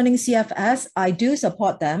 Concerning CFS, I do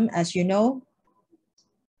support them, as you know.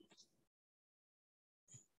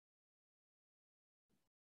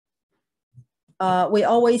 We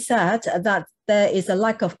always said that there is a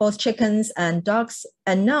lack of both chickens and ducks,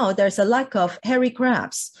 and now there's a lack of hairy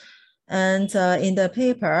crabs. And in the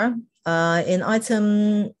paper, in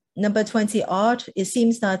item number 20 odd, it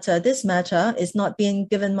seems that this matter is not being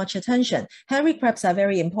given much attention. Hairy crabs are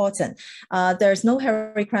very important. There's no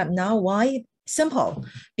hairy crab now. Why? Simple,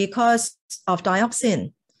 because of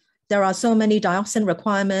dioxin. There are so many dioxin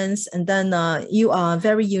requirements, and then you are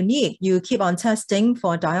very unique. You keep on testing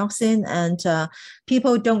for dioxin, and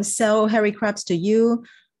people don't sell hairy crabs to you.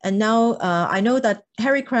 And now I know that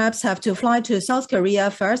hairy crabs have to fly to South Korea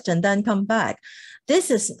first and then come back. This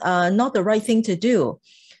is not the right thing to do.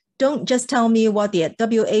 Don't just tell me what the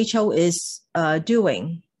WHO is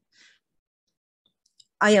doing.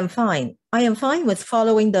 I am fine. I am fine with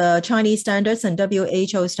following the Chinese standards and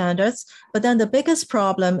WHO standards, but then the biggest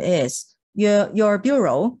problem is your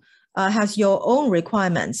bureau has your own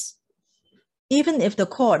requirements. Even if the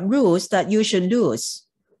court rules that you should lose,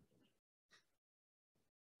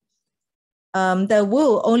 there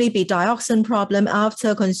will only be dioxin problem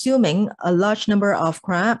after consuming a large number of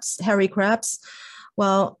crabs, hairy crabs.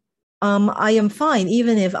 Well, I am fine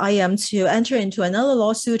even if I am to enter into another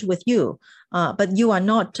lawsuit with you. But you are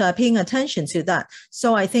not paying attention to that.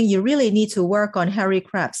 So I think you really need to work on hairy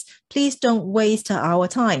crabs. Please don't waste our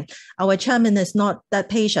time. Our chairman is not that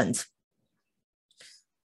patient.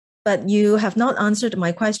 But you have not answered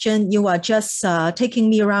my question. You are just taking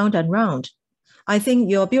me round and round. I think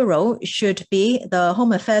your bureau should be the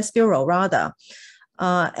Home Affairs Bureau rather.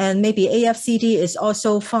 And maybe AFCD is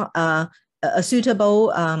also a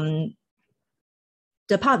suitable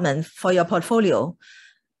department for your portfolio,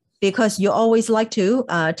 because you always like to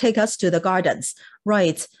take us to the gardens.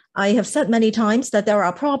 Right. I have said many times that there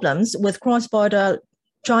are problems with cross-border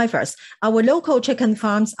drivers. Our local chicken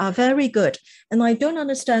farms are very good, and I don't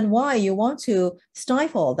understand why you want to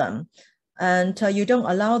stifle them and you don't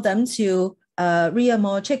allow them to rear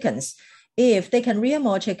more chickens. If they can rear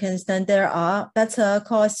more chickens, then there are better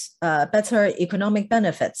economic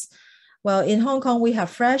benefits. Well, in Hong Kong, we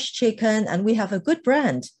have fresh chicken and we have a good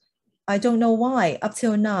brand. I don't know why, up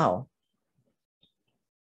till now,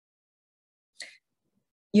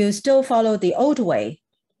 you still follow the old way.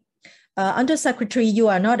 Under Secretary, you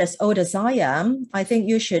are not as old as I am. I think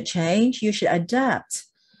you should change, you should adapt.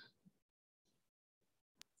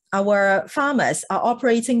 Our farmers are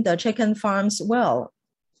operating the chicken farms well.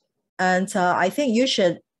 And I think you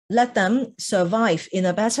should let them survive in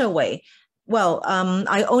a better way. Well,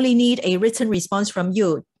 I only need a written response from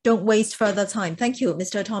you. Don't waste further time. Thank you,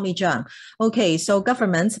 Mr. Tommy CHEUNG. Okay, so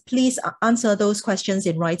government, please answer those questions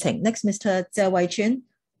in writing. Next, Mr. CHEUNG.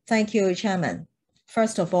 Thank you, Chairman.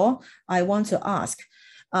 First of all, I want to ask,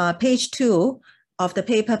 page 2 of the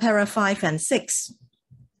paper, para 5 and 6.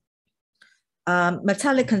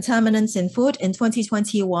 Metallic contaminants in food in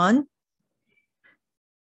 2021.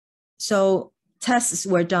 So tests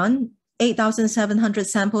were done. 8,700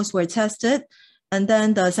 samples were tested. And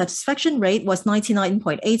then the satisfaction rate was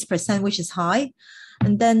 99.8%, which is high.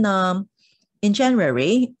 And then in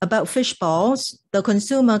January, about fish balls, the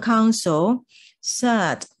Consumer Council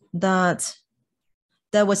said that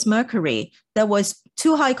there was mercury. There was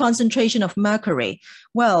too high concentration of mercury.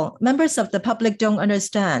 Well, members of the public don't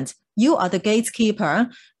understand. You are the gatekeeper,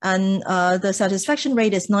 and the satisfaction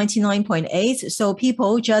rate is 99.8%. So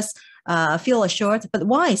people just feel assured. But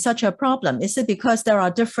why such a problem? Is it because there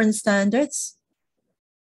are different standards?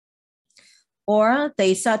 Or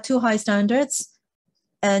they set too high standards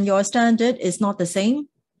and your standard is not the same?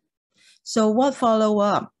 So what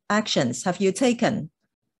follow-up actions have you taken?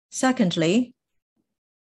 Secondly,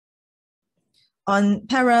 on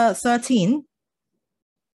para 13,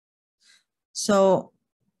 so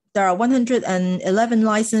there are 111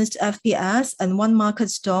 licensed FPS and 1 market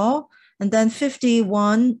stall, and then 50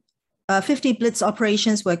 blitz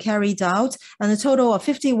operations were carried out, and a total of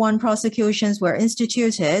 51 prosecutions were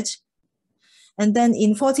instituted. And then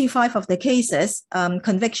in 45 of the cases,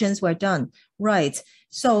 convictions were done. Right.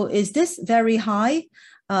 So is this very high?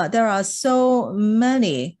 There are so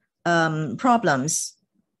many problems.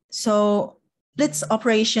 So blitz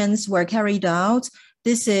operations were carried out.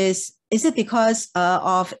 Is it because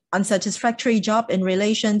of unsatisfactory job in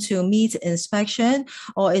relation to meat inspection,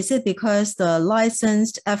 or is it because the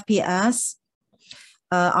licensed FPS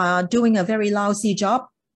are doing a very lousy job?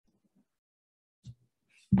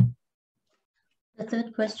 The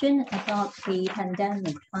third question about the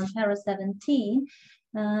pandemic on para 17,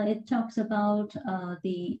 it talks about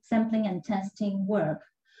the sampling and testing work.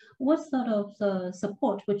 What sort of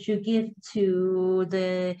support would you give to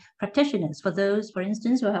the practitioners for those, for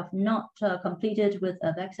instance, who have not completed with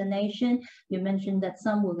a vaccination? You mentioned that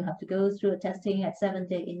some will have to go through a testing at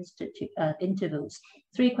 7-day intervals.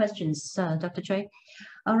 3 questions, Dr. Choi.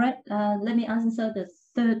 All right, let me answer the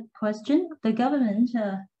third question. The government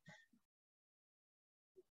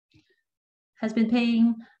has been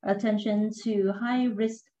paying attention to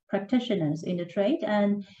high-risk practitioners in the trade,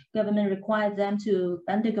 and government required them to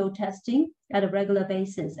undergo testing at a regular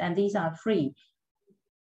basis, and these are free.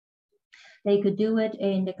 They could do it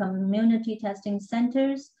in the community testing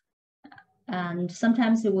centers, and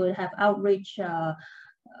sometimes they would have outreach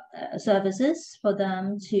services for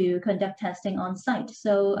them to conduct testing on site.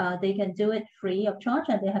 So they can do it free of charge,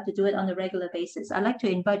 and they have to do it on a regular basis. I'd like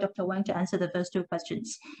to invite Dr. Wang to answer the first 2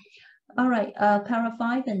 questions. All right, para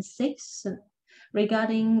 5 and 6,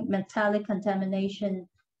 regarding metallic contamination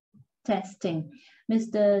testing.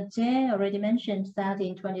 Mr. Jie already mentioned that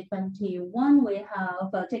in 2021, we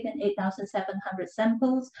have taken 8,700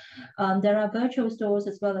 samples. There are virtual stores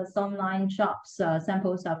as well as online shops.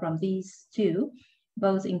 Samples are from these 2,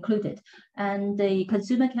 both included. And the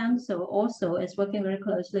Consumer Council also is working very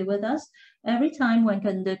closely with us. Every time when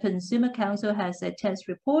the Consumer Council has a test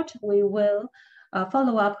report, we will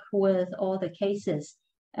follow up with all the cases.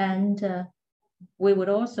 And we would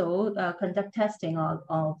also conduct testing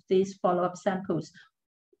of these follow-up samples.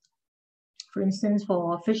 For instance,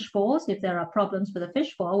 for fish falls, if there are problems with the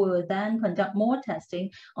fish fall, we will then conduct more testing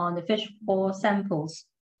on the fish fall samples.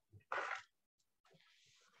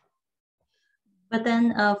 But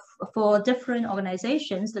then for different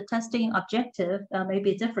organizations, the testing objective may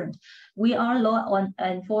be different. We are law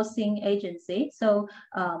enforcing agency, so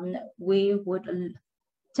we would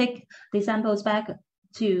take the samples back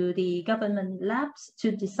to the government labs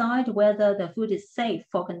to decide whether the food is safe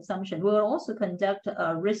for consumption. We will also conduct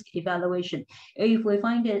a risk evaluation. If we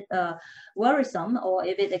find it worrisome, or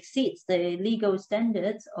if it exceeds the legal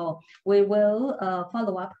standards, or we will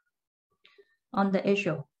follow up on the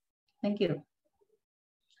issue. Thank you.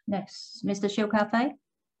 Next, Mr. Xiu Kafei.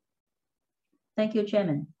 Thank you,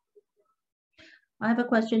 Chairman. I have a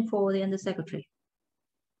question for the Undersecretary.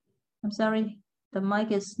 I'm sorry, the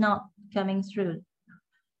mic is not coming through.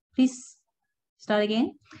 Please start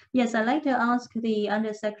again. Yes, I'd like to ask the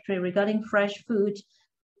Undersecretary regarding fresh food.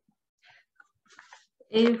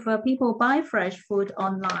 If people buy fresh food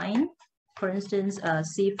online, for instance,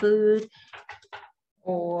 seafood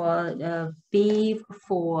or beef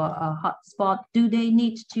for a hotspot, do they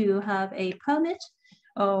need to have a permit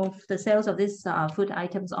of the sales of these food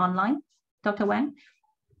items online? Dr. Wang?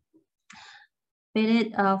 Be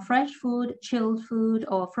it fresh food, chilled food,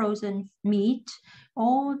 or frozen meat,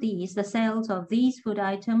 all these, the sales of these food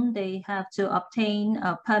items, they have to obtain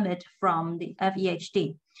a permit from the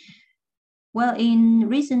FEHD. Well, in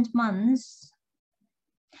recent months,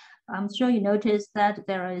 I'm sure you noticed that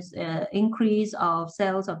there is an increase of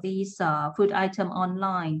sales of these food items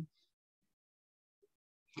online.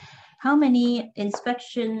 How many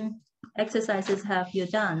inspection exercises have you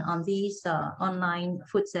done on these online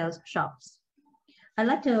food sales shops? I'd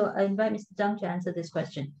like to invite Mr. Zhang to answer this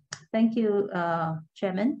question. Thank you,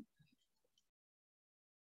 Chairman.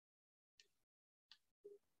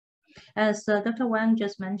 As Dr. Wang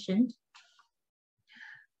just mentioned,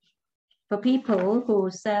 for people who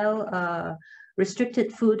sell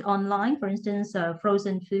restricted food online, for instance,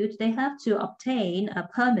 frozen food, they have to obtain a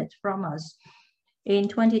permit from us. In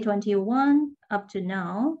 2021, up to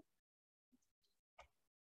now,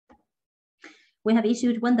 We have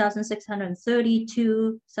issued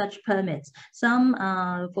 1,632 such permits, some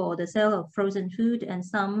for the sale of frozen food and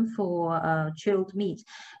some for chilled meat.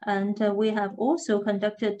 And we have also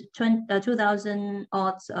conducted 2,000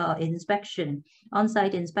 odd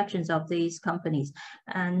on-site inspections of these companies.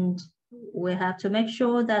 And we have to make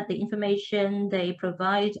sure that the information they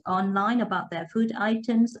provide online about their food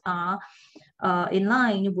items are in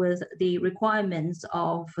line with the requirements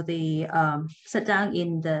of the set down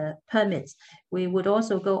in the permits. We would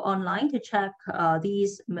also go online to check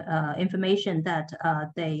these information that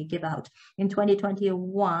they give out. In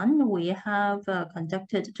 2021, we have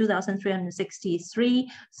conducted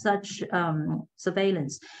 2,363 such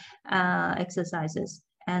surveillance exercises.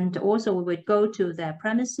 And also we would go to their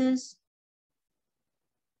premises,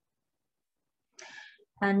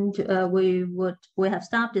 and we have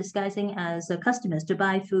staff disguising as customers to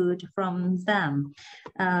buy food from them.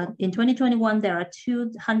 In 2021, there are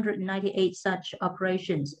 298 such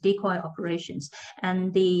operations, decoy operations,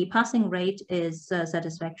 and the passing rate is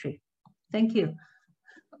satisfactory. Thank you.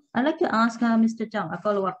 I'd like to ask Mr. Zhang a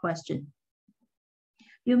follow-up question.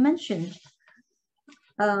 You mentioned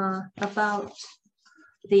about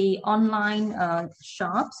the online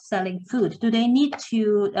shops selling food. Do they need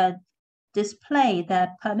to display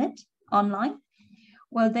their permit online?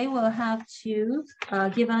 Well, they will have to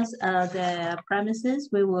give us their premises.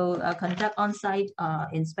 We will conduct on-site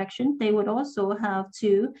inspection. They would also have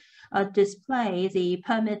to display the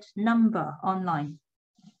permit number online.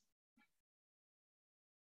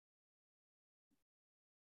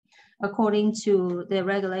 According to the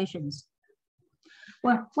regulations.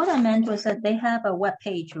 Well, what I meant was that they have a web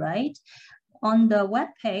page, right? On the web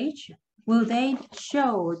page, will they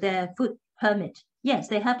show their food permit? Yes,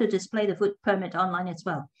 they have to display the food permit online as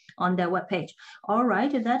well on their web page. All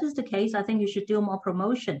right, if that is the case, I think you should do more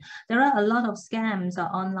promotion. There are a lot of scams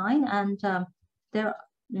online, and there are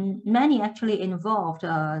many actually involved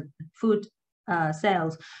food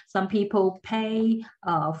sales. Some people pay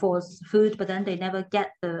for food, but then they never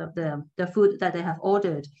get the food that they have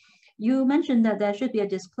ordered. You mentioned that there should be a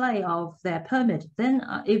display of their permit. Then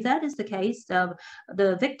if that is the case,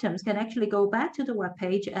 the victims can actually go back to the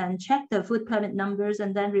webpage and check the food permit numbers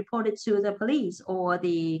and then report it to the police or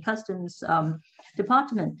the customs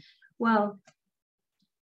department. Well,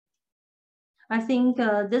 I think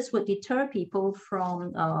this would deter people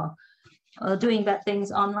from doing bad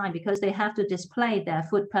things online because they have to display their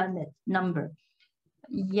food permit number.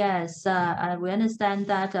 Yes, we understand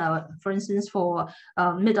that, for instance, for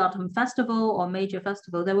Mid-Autumn Festival or major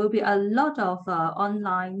festival, there will be a lot of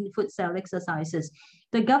online food sale exercises.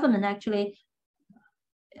 The government actually,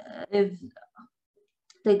 if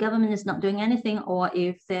the government is not doing anything, or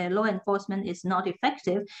if their law enforcement is not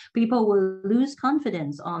effective, people will lose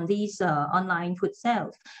confidence on these online food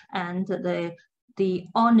sales, and the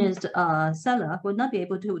honest seller would not be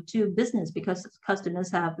able to do business because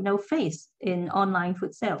customers have no faith in online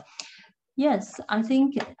food sale. Yes, I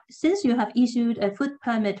think since you have issued a food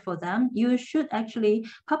permit for them, you should actually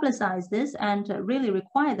publicize this and really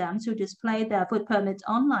require them to display their food permits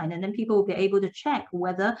online, and then people will be able to check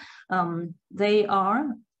whether they are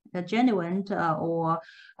a genuine or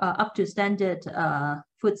up to standard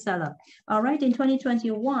food seller. All right, in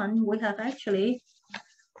 2021, we have actually,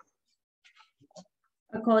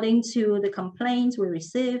 according to the complaints we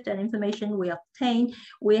received and information we obtained,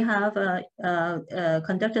 we have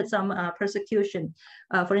conducted some prosecution.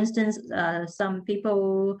 For instance, some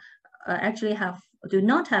people actually do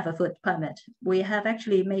not have a food permit. We have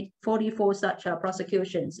actually made 44 such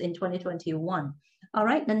prosecutions in 2021. All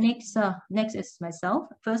right, the next is myself.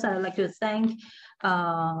 First, I would like to thank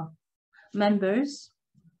members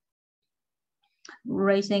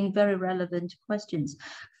raising very relevant questions.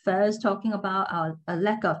 First, talking about a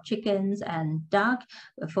lack of chickens and duck.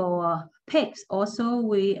 For pigs, also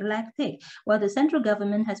we lack pig. Well, the central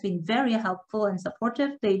government has been very helpful and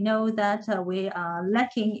supportive. They know that we are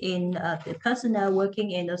lacking in the personnel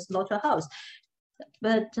working in the slaughterhouse.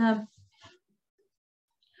 But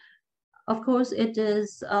of course, it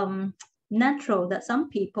is natural that some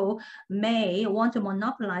people may want to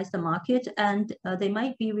monopolize the market, and they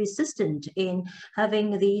might be resistant in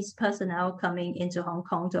having these personnel coming into Hong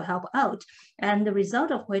Kong to help out. And the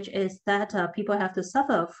result of which is that people have to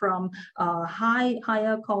suffer from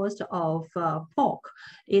higher cost of pork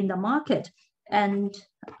in the market. And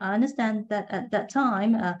I understand that at that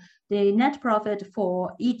time, the net profit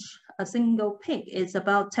for a single pig is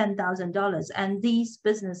about $10,000, and these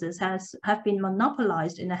businesses have been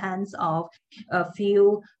monopolized in the hands of a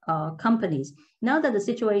few companies. Now that the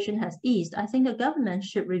situation has eased, I think the government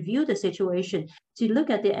should review the situation to look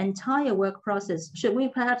at the entire work process. Should we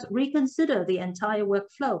perhaps reconsider the entire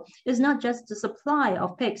workflow? It's not just the supply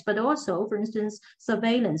of pigs, but also, for instance,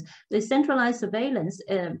 surveillance. The centralized surveillance,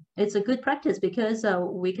 it's a good practice because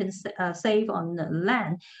we can save on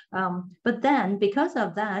land. But then, because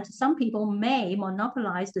of that, some people may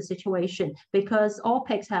monopolize the situation because all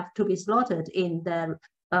pigs have to be slaughtered in their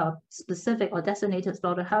specific or designated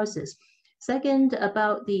slaughterhouses. Second,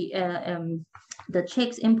 about the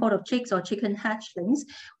chicks, import of chicks or chicken hatchlings,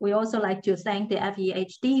 we also like to thank the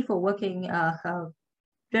FEHD for working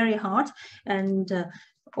very hard, and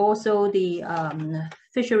also the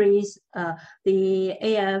fisheries, the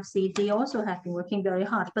AFCD also have been working very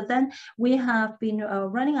hard. But then we have been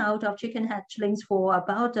running out of chicken hatchlings for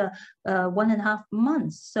about 1.5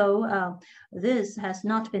 months. So this has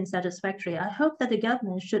not been satisfactory. I hope that the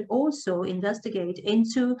government should also investigate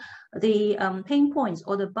into the pain points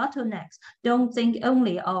or the bottlenecks. Don't think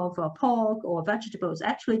only of pork or vegetables.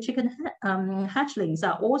 Actually, chicken hatchlings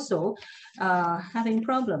are also having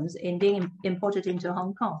problems in being imported into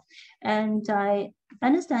Hong Kong. And I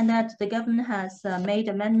understand that the government has made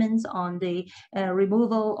amendments on the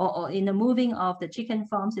removal or in the moving of the chicken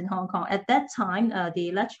farms in Hong Kong. At that time,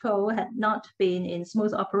 the LegCo had not been in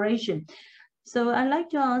smooth operation. So I'd like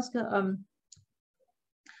to ask,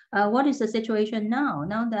 what is the situation now?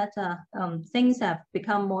 Now that things have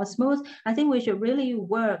become more smooth, I think we should really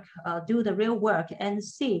work, do the real work and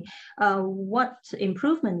see what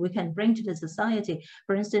improvement we can bring to the society.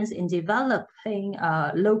 For instance, in developing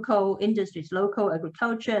local industries, local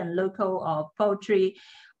agriculture and local poultry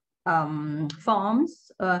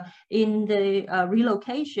farms, in the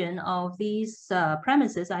relocation of these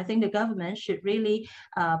premises, I think the government should really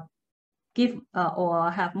give or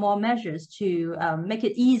have more measures to make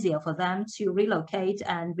it easier for them to relocate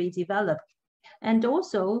and redevelop. And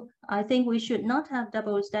also, I think we should not have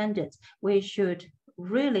double standards. We should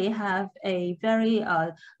really have a very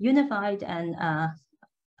unified and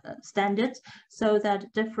standards so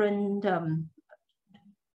that different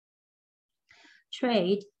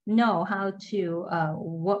trade know how to,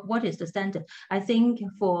 what is the standard. I think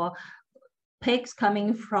for pigs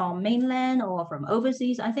coming from mainland or from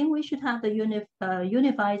overseas, I think we should have the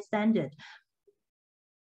unified standard.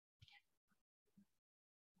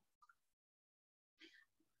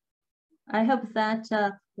 I hope that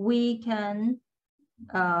we can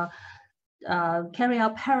carry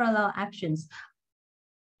out parallel actions,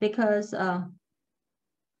 because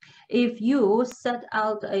if you set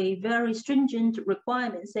out a very stringent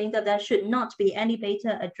requirement saying that there should not be any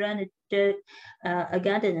beta-adrenergic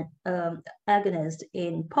agonist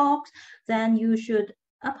in pork, then you should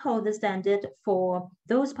uphold the standard for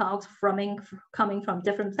those porks coming from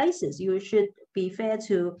different places. You should be fair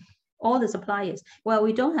to all the suppliers. Well,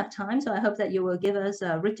 we don't have time, so I hope that you will give us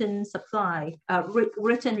a written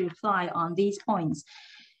reply on these points.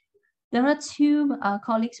 There are two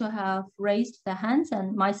colleagues who have raised their hands,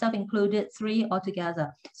 and myself included, 3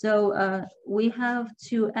 altogether. So we have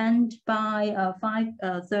to end by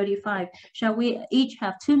 5:35. Shall we each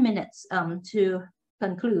have 2 minutes to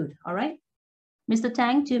conclude? All right. Mr.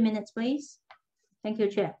 Tang, 2 minutes, please. Thank you,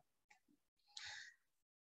 Chair.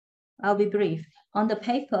 I'll be brief. On the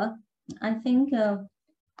paper, I think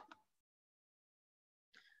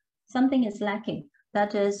something is lacking.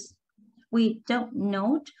 That is, we don't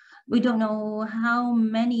know how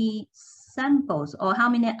many samples or how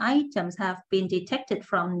many items have been detected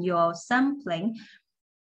from your sampling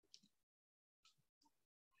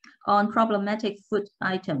on problematic food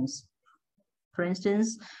items. For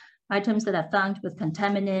instance, items that are found with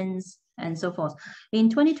contaminants and so forth. In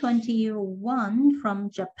 2021, from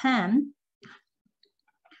Japan,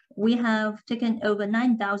 we have taken over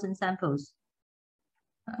 9,000 samples,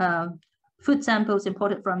 food samples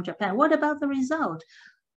imported from Japan. What about the result?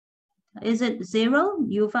 Is it 0?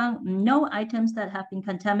 You found no items that have been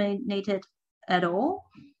contaminated at all?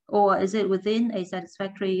 Or is it within a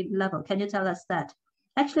satisfactory level? Can you tell us that?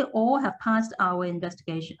 Actually, all have passed our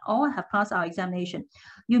investigation. All have passed our examination.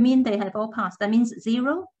 You mean they have all passed? That means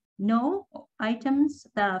 0? No items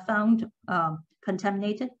that are found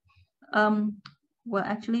contaminated? Well,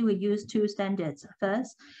 actually, we use 2 standards.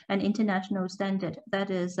 First, an international standard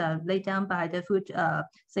that is laid down by the Food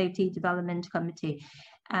Safety Development Committee.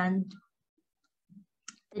 And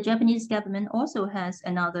the Japanese government also has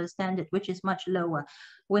another standard, which is much lower.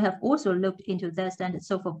 We have also looked into their standards.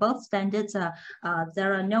 So for both standards,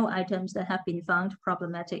 there are no items that have been found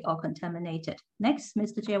problematic or contaminated. Next,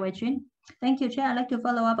 Mr. Chair Wei-Chun. Thank you, Chair. I'd like to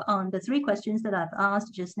follow up on the 3 questions that I've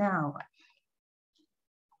asked just now.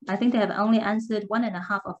 I think they have only answered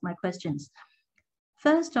 1.5 of my questions.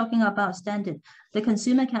 First, talking about standard, the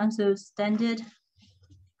Consumer Council standard,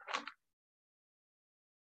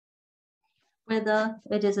 whether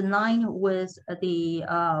it is in line with the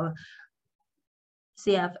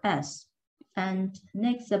CFS. And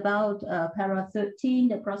next, about para 13,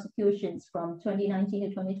 the prosecutions from 2019 to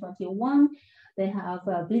 2021, they have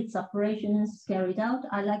blitz operations carried out.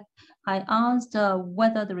 I asked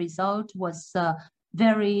whether the result was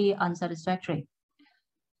very unsatisfactory.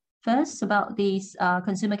 First, about these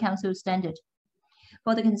Consumer Council standard.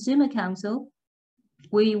 For the Consumer Council,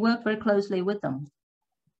 we work very closely with them.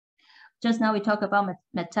 Just now we talk about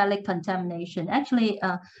metallic contamination. Actually,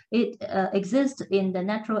 it exists in the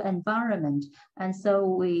natural environment. And so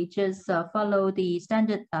we just follow the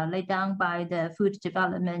standard laid down by the Food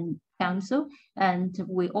Development Council. And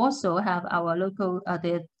we also have our local,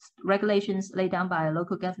 the regulations laid down by a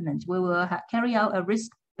local government. We will carry out a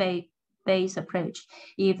risk-based approach.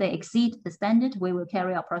 If they exceed the standard, we will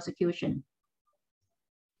carry out prosecution.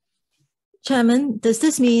 Chairman, does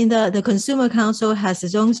this mean that the Consumer Council has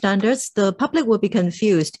its own standards? The public will be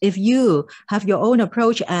confused if you have your own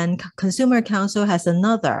approach and Consumer Council has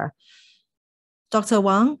another. Dr.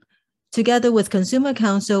 Wang, together with Consumer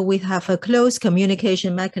Council, we have a close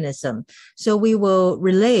communication mechanism. So we will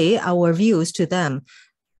relay our views to them.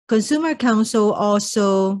 Consumer Council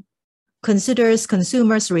also considers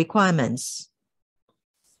consumers' requirements.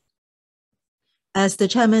 As the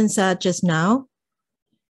chairman said just now,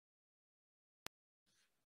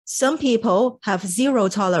 some people have zero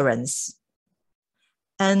tolerance.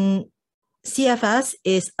 And CFS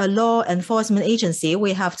is a law enforcement agency.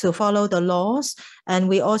 We have to follow the laws, and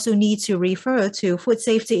we also need to refer to food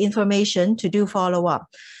safety information to do follow-up.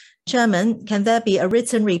 Chairman, can there be a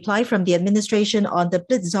written reply from the administration on the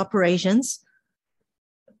blitz operations?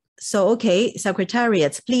 So, okay,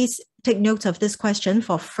 Secretariat, please take note of this question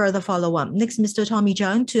for further follow-up. Next, Mr. Tommy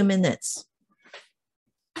CHEUNG, 2 minutes.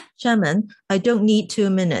 Chairman, I don't need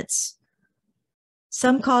 2 minutes.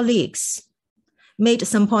 Some colleagues made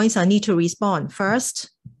some points I need to respond.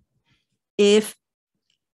 First, if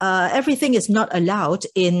everything is not allowed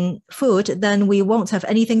in food, then we won't have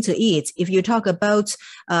anything to eat. If you talk about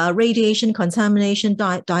radiation, contamination,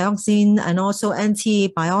 dioxin, and also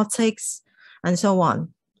antibiotics, and so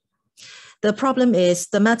on. The problem is,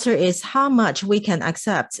 the matter is how much we can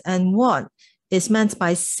accept and what is meant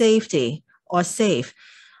by safety or safe.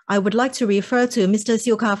 I would like to refer to Mr.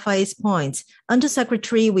 Siu Ka-fai's point.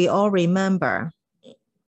 Undersecretary, we all remember.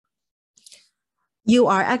 You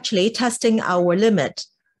are actually testing our limit.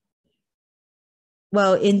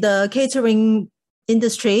 Well, in the catering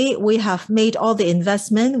industry, we have made all the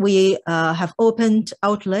investment. We have opened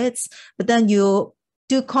outlets, but then you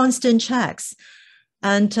do constant checks.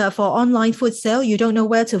 And for online food sale, you don't know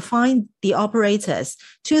where to find the operators.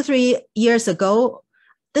 2-3 years ago,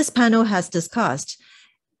 this panel has discussed.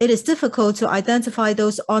 It is difficult to identify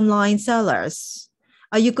those online sellers.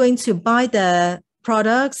 Are you going to buy the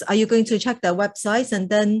products? Are you going to check their websites? And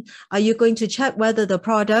then are you going to check whether the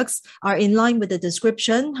products are in line with the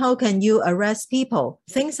description? How can you arrest people?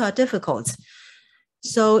 Things are difficult.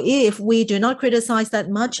 So if we do not criticize that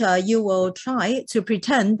much, you will try to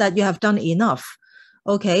pretend that you have done enough.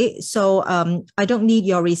 Okay, so I don't need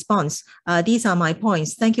your response. These are my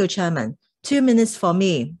points. Thank you, Chairman. 2 minutes for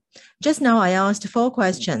me. Just now I asked 4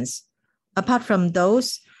 questions. Apart from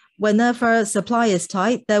those, whenever supply is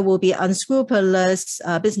tight, there will be unscrupulous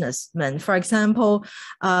businessmen. For example,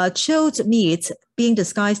 chilled meat being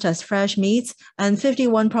disguised as fresh meat, and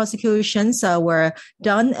 51 prosecutions were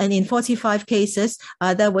done, and in 45 cases,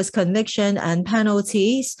 there was conviction and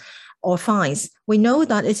penalties or fines. We know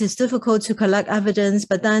that it is difficult to collect evidence,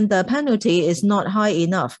 but then the penalty is not high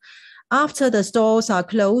enough. After the stores are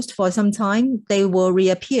closed for some time, they will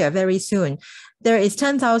reappear very soon. There is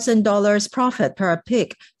 $10,000 profit per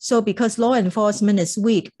pig. So because law enforcement is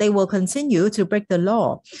weak, they will continue to break the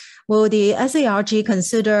law. Will the SARG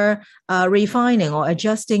consider refining or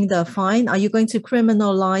adjusting the fine? Are you going to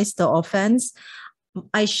criminalize the offense?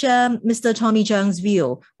 I share Mr. Tommy CHEUNG's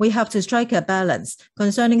view. We have to strike a balance.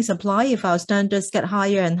 Concerning supply, if our standards get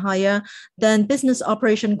higher and higher, then business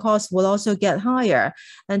operation costs will also get higher.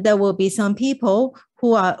 And there will be some people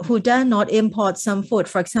who dare not import some food.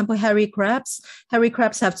 For example, hairy crabs. Hairy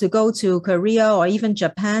crabs have to go to Korea or even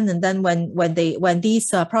Japan. And then when these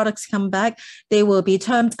products come back, they will be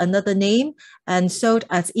termed another name and sold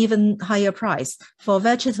at even higher price. For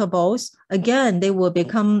vegetables, again, they will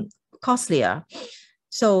become costlier.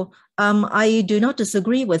 So I do not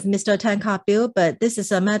disagree with Mr. Tan Ka-bil, but this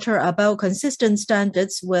is a matter about consistent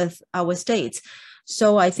standards with our states.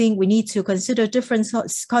 So I think we need to consider different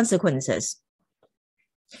consequences.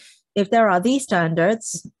 If there are these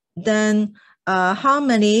standards, then how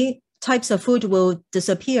many types of food will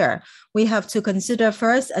disappear? We have to consider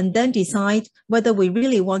first and then decide whether we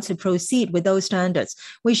really want to proceed with those standards.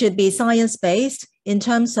 We should be science-based in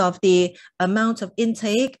terms of the amount of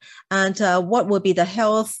intake and what will be the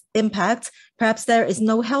health impact. Perhaps there is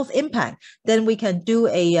no health impact, then we can do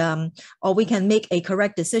or we can make a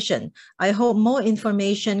correct decision. I hope more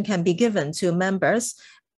information can be given to members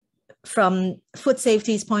from food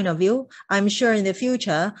safety's point of view. I'm sure in the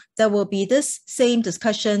future, there will be this same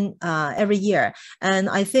discussion every year. And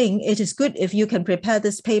I think it is good if you can prepare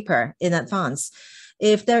this paper in advance.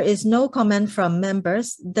 If there is no comment from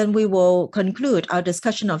members, then we will conclude our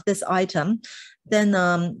discussion of this item. Then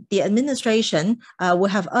the administration will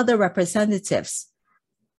have other representatives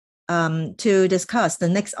to discuss the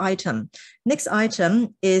next item. Next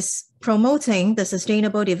item is promoting the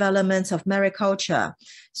sustainable development of mariculture.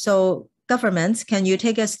 So government, can you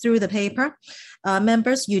take us through the paper?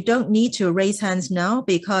 Members, you don't need to raise hands now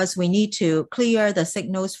because we need to clear the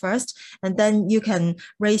signals first, and then you can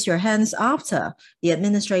raise your hands after the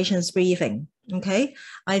administration's briefing. Okay,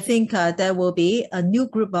 I think there will be a new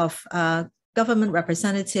group of government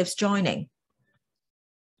representatives joining.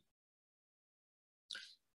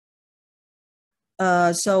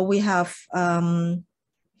 So we have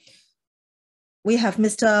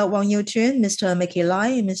Mr. Wang Yuchun, Mr. Mickey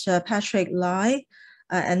Lai, Mr. Patrick Lai,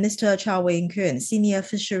 and Mr. Chao Wing-kun, Senior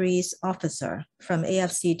Fisheries Officer from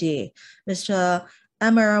AFCD. Mr.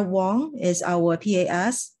 Emma Wong is our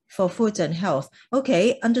PAS for Food and Health.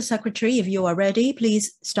 Okay, Undersecretary, if you are ready,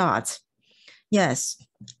 please start. Yes,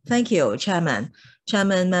 thank you, Chairman.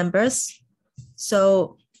 Chairman, members.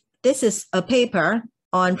 So this is a paper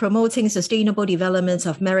on promoting sustainable development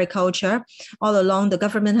of mariculture. All along, the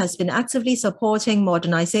government has been actively supporting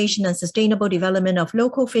modernization and sustainable development of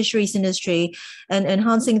local fisheries industry and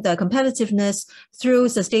enhancing the competitiveness through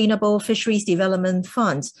Sustainable Fisheries Development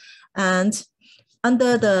Fund. And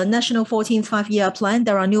under the National 14th Five-Year Plan,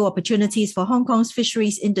 there are new opportunities for Hong Kong's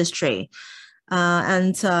fisheries industry.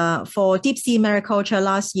 For deep-sea mariculture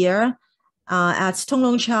last year, at Tung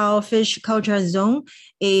Lung Chau Fish Culture Zone,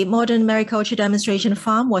 a modern mariculture demonstration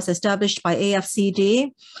farm was established by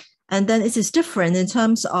AFCD. And then it is different in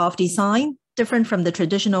terms of design, different from the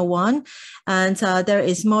traditional one. And there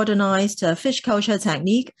is modernized fish culture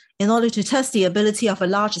technique in order to test the ability of a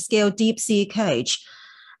large-scale deep-sea cage.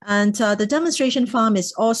 And the demonstration farm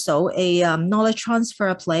is also a knowledge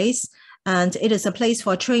transfer place, and it is a place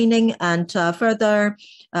for training and further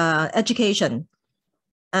education.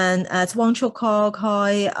 And at Wang Chuk Kok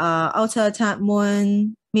Hoi, Outer Tap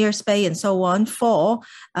Moon, Mears Bay, and so on, 4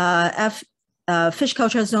 fish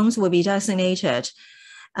culture zones will be designated.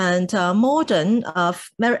 And modern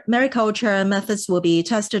mariculture methods will be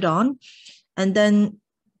tested on. And then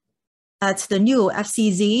at the new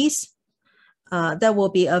FCZs, there will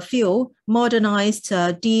be a few modernized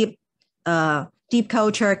deep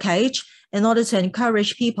culture cage in order to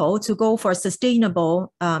encourage people to go for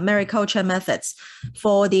sustainable mariculture methods.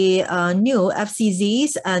 For the new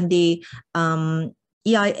FCZs and the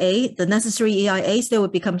EIA, the necessary EIAs, they will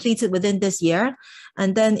be completed within this year.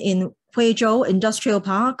 And then in Huizhou Industrial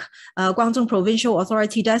Park, Guangdong Provincial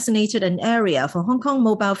Authority designated an area for Hong Kong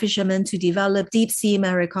mobile fishermen to develop deep-sea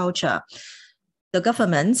mariculture. The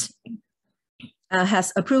government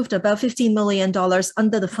has approved about $15 million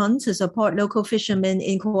under the fund to support local fishermen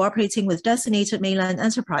in cooperating with designated mainland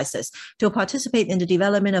enterprises to participate in the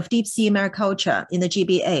development of deep-sea mariculture in the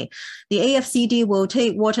GBA. The AFCD will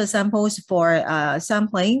take water samples for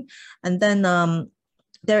sampling, and then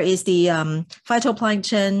there is the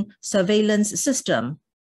phytoplankton surveillance system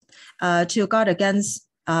to guard against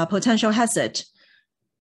potential hazard.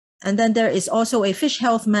 And then there is also a fish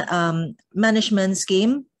health management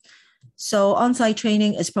scheme. So on-site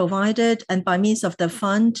training is provided, and by means of the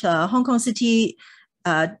fund, Hong Kong City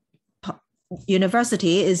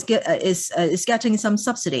University is getting some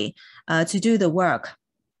subsidy to do the work.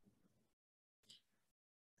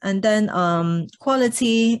 And then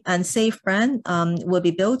quality and safe brand will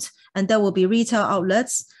be built, and there will be retail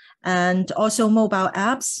outlets and also mobile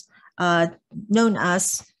apps known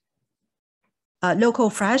as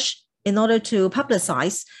Local Fresh, in order to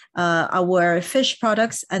publicize our fish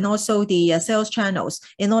products and also the sales channels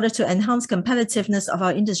in order to enhance competitiveness of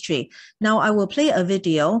our industry. Now I will play a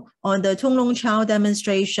video on the Tung Lung Chau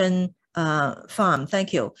demonstration farm.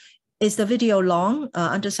 Thank you. Is the video long,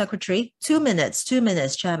 Undersecretary? 2 minutes, 2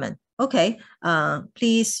 minutes, Chairman. Okay,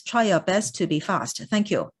 please try your best to be fast. Thank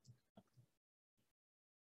you.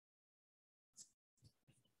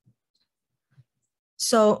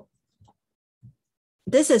 So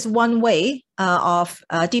this is one way of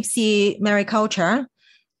deep sea mariculture.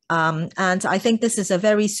 And I think this is a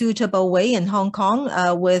very suitable way in Hong Kong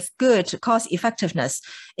with good cost effectiveness.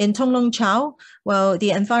 In Tung Lung Chau, well, the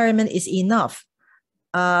environment is enough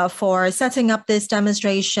for setting up this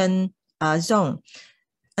demonstration zone.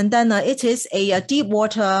 And then it is a deep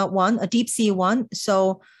water one, a deep sea one.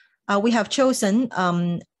 So we have chosen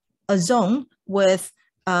a zone with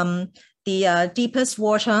the deepest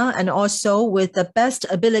water and also with the best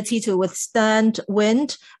ability to withstand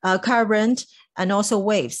wind, current, and also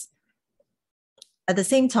waves. At the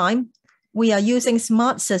same time, we are using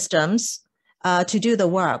smart systems to do the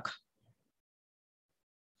work.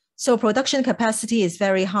 So production capacity is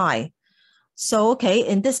very high. So, okay,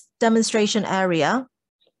 in this demonstration area,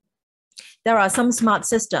 there are some smart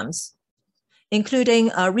systems,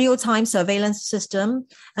 including a real-time surveillance system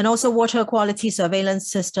and also water quality surveillance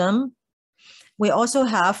system. We also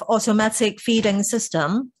have automatic feeding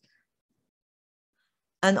system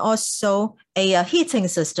and also a heating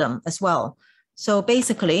system as well. So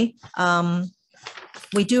basically,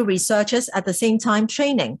 we do researches at the same time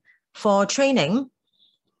training. For training,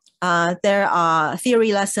 there are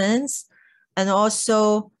theory lessons and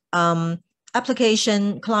also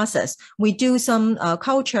application classes. We do some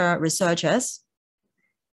culture researches.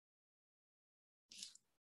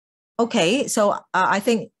 Okay, so I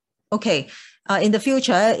think, okay, in the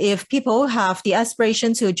future, if people have the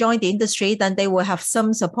aspiration to join the industry, then they will have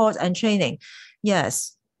some support and training.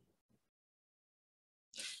 Yes.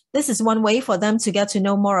 This is one way for them to get to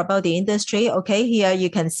know more about the industry. Okay, here you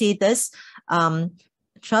can see this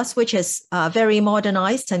trust, which is very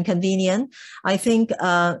modernized and convenient. I think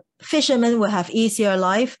fishermen will have easier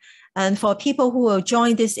life. And for people who will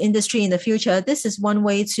join this industry in the future, this is one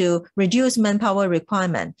way to reduce manpower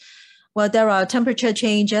requirement. Well, there are temperature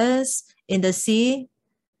changes in the sea,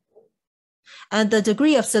 and the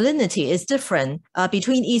degree of salinity is different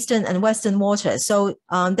between eastern and western waters. So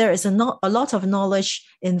there is a lot of knowledge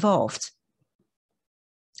involved.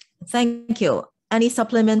 Thank you. Any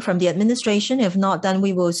supplement from the administration? If not, then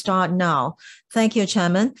we will start now. Thank you,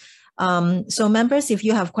 Chairman. So members, if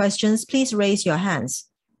you have questions, please raise your hands.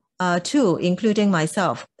 2, including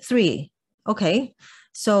myself. 3. Okay.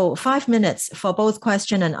 So 5 minutes for both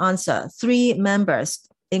question and answer. 3 members,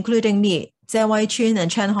 including me, Jie Wai-chun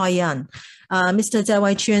and Chen Hoi-yan. Mr. Jie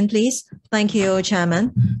Wai-chun, please. Thank you,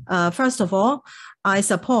 Chairman. First of all, I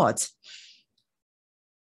support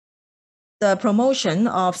the promotion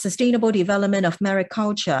of sustainable development of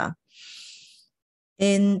mariculture.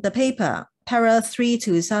 In the paper, para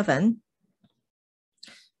 327,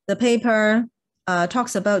 the paper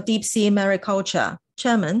talks about deep sea mariculture.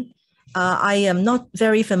 Chairman, I am not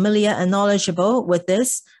very familiar and knowledgeable with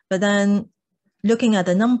this, but then looking at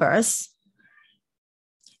the numbers,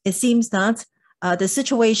 it seems that the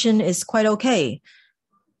situation is quite okay.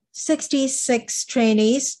 66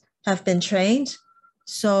 trainees have been trained.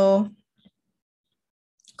 So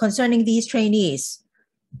concerning these trainees,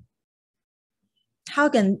 how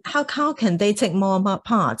can they take more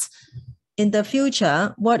part? In the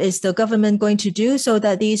future, what is the government going to do so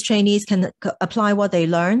that these trainees can apply what they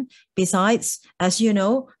learn? Besides, as you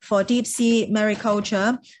know, for deep sea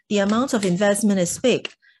mariculture, the amount of investment is big.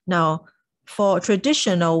 Now, for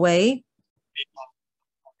traditional way,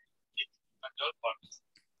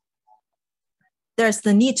 there's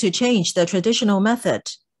the need to change the traditional method.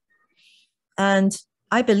 And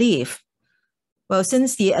I believe, well,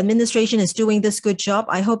 since the administration is doing this good job,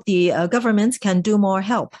 I hope the government can do more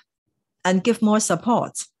help and give more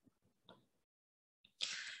support.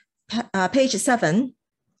 Page 7,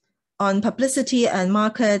 on publicity and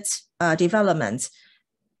market development.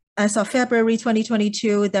 As of February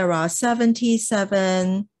 2022, there are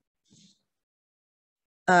 77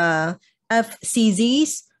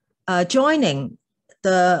 FCZs joining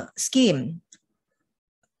the scheme,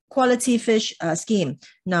 quality fish scheme.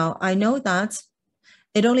 Now, I know that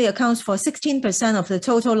it only accounts for 16% of the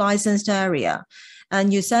total licensed area.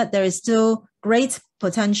 And you said there is still great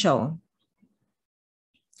potential.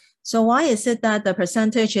 So why is it that the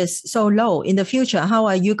percentage is so low? In the future, how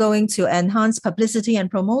are you going to enhance publicity and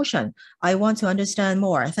promotion? I want to understand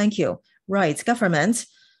more. Thank you. Right, government.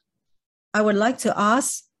 I would like to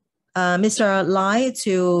ask Mr. Lai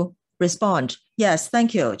to respond. Yes,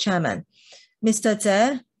 thank you, Chairman. Mr.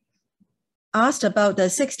 Zhe asked about the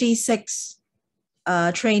 66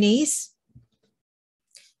 trainees.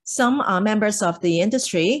 Some are members of the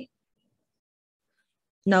industry.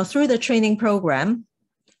 Now, through the training program,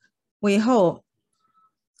 we hope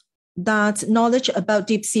that knowledge about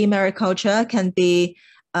deep sea mariculture can be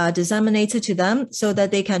disseminated to them so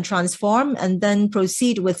that they can transform and then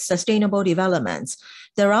proceed with sustainable development.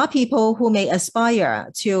 There are people who may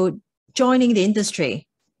aspire to joining the industry.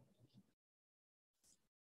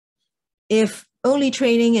 If only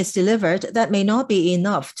training is delivered, that may not be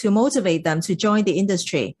enough to motivate them to join the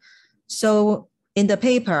industry. So in the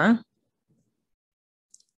paper,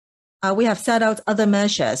 we have set out other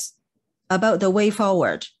measures about the way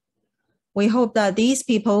forward. We hope that these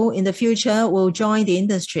people in the future will join the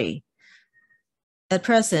industry. At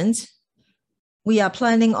present, we are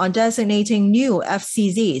planning on designating new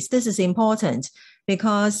FCZs. This is important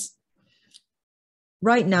because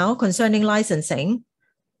right now, concerning licensing,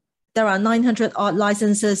 there are 900 odd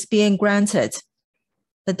licenses being granted.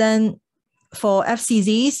 But then for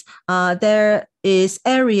FCZs, there is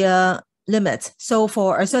area limit. So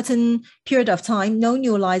for a certain period of time, no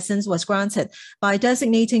new license was granted. By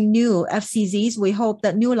designating new FCZs, we hope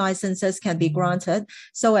that new licenses can be granted.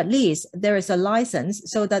 So at least there is a license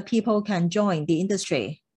so that people can join the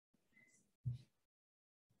industry.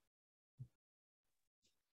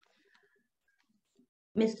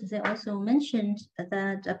 Mr. Zhe also mentioned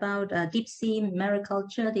that about deep sea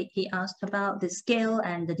mariculture, he asked about the scale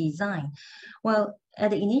and the design. Well,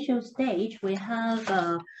 at the initial stage, we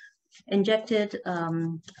have injected a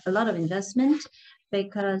lot of investment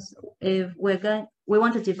because if we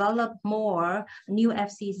want to develop more new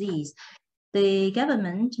FCZs, the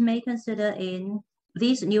government may consider in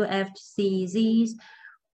these new FCZs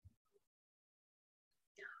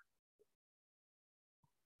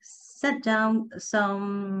set down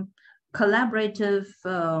some collaborative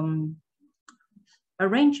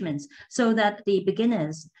arrangements so that the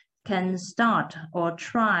beginners can start or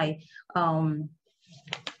try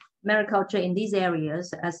mariculture in these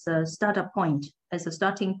areas as a startup point, as a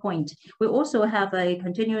starting point. We also have a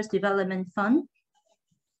continuous development fund.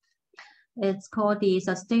 It's called the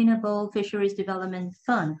Sustainable Fisheries Development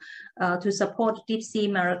Fund to support deep sea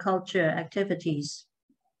mariculture activities.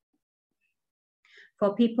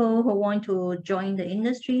 For people who want to join the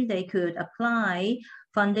industry, they could apply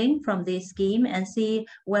funding from this scheme and see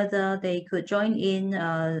whether they could join in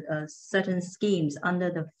certain schemes under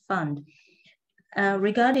the fund.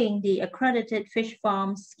 Regarding the Accredited Fish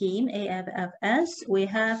Farm Scheme, AFFS, we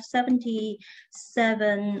have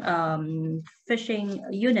 77 fishing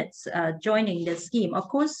units joining the scheme. Of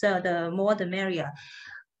course, the more the merrier.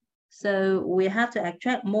 So we have to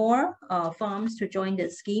attract more farms to join the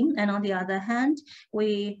scheme. And on the other hand,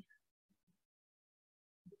 we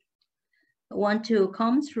want to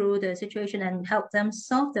come through the situation and help them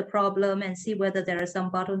solve the problem and see whether there are some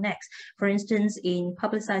bottlenecks. For instance, in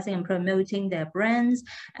publicizing and promoting their brands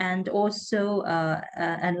and also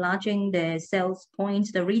enlarging their sales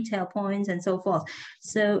points, the retail points and so forth.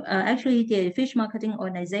 So actually the Fish Marketing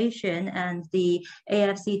Organization and the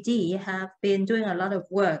AFCD have been doing a lot of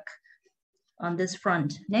work on this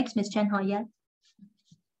front. Next, Ms. Chen Hao-Yan.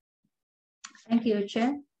 Thank you,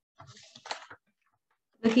 Chair.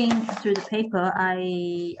 Looking through the paper,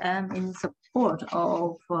 I am in support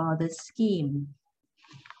of the scheme,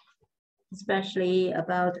 especially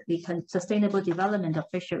about the sustainable development of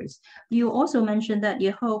fisheries. You also mentioned that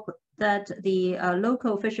you hope that the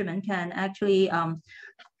local fishermen can actually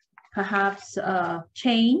perhaps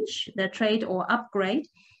change their trade or upgrade,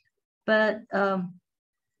 but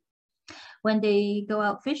when they go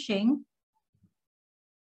out fishing,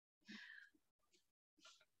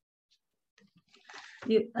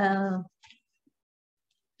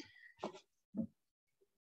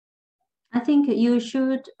 I think you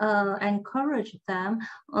should encourage them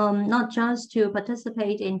not just to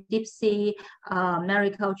participate in deep sea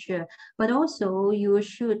mariculture, but also you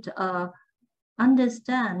should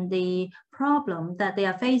understand the problem that they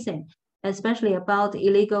are facing, especially about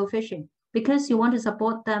illegal fishing, because you want to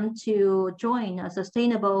support them to join a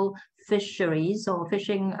sustainable fisheries or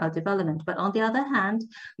fishing development. But on the other hand,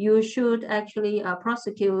 you should actually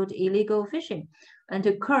prosecute illegal fishing and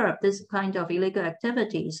to curb this kind of illegal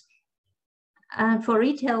activities. And for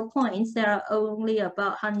retail points, there are only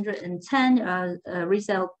about 110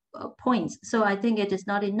 resale points. So I think it is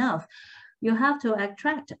not enough. You have to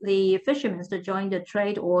attract the fishermen to join the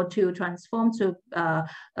trade or to transform to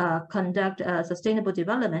conduct sustainable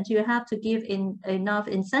development. You have to give enough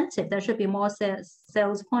incentive. There should be more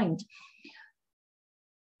sales point.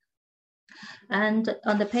 And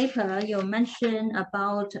on the paper, you mentioned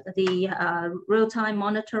about the real-time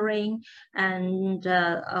monitoring and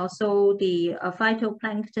also the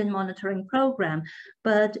phytoplankton monitoring program.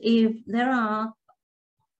 But if there are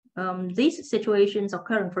these situations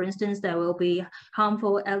occurring, for instance, there will be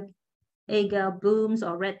harmful algal blooms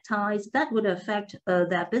or red tides, that would affect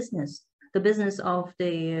their business. the business of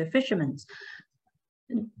the fishermen.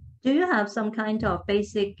 Do you have some kind of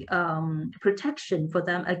basic protection for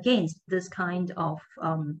them against this kind of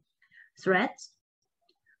threats?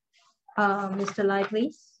 Mr. Lai,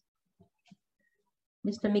 please.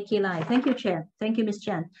 Mr. Mickey Lai. Thank you, Chair. Thank you, Ms.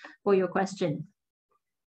 Chen, for your question.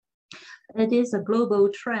 It is a global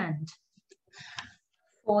trend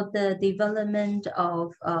for the development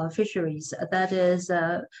of fisheries. That is,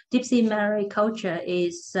 deep sea mariculture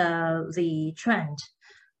is the trend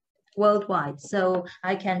worldwide. So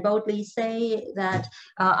I can boldly say that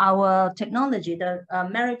our technology, the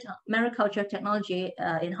mariculture technology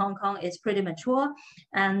in Hong Kong is pretty mature,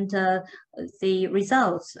 and the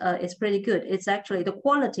results is pretty good. It's actually the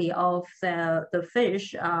quality of the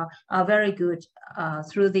fish are very good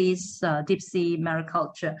through these deep sea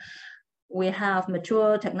mariculture. We have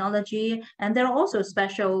mature technology, and there are also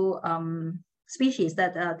special species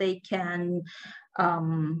that they can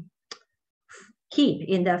keep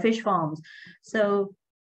in their fish farms. So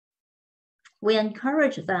we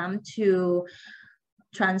encourage them to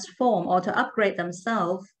transform or to upgrade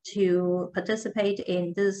themselves to participate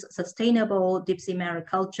in this sustainable deep sea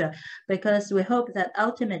mariculture, because we hope that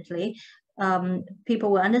ultimately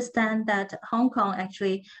people will understand that Hong Kong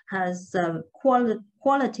actually has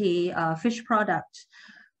quality fish product,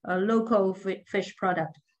 local fish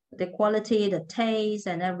product. The quality, the taste,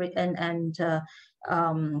 and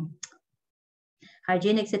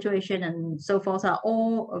hygienic situation and so forth are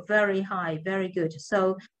all very high, very good.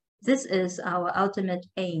 So this is our ultimate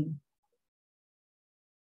aim.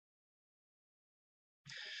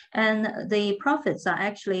 And the profits are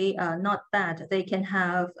actually not bad. They can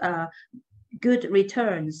have good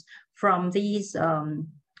returns from these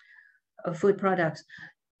food products.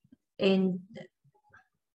 In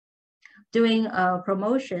doing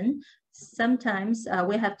promotion, sometimes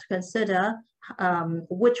we have to consider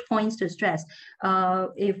which points to stress.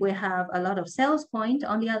 If we have a lot of sales point,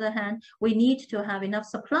 on the other hand, we need to have enough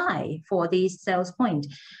supply for these sales point.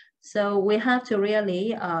 So we have to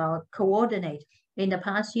really coordinate. In the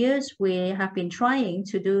past years, we have been trying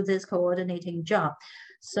to do this coordinating job.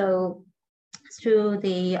 So through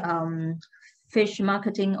the fish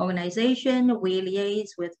marketing organization, we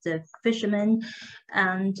liaise with the fishermen,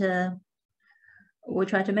 and we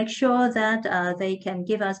try to make sure that they can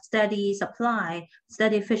give us steady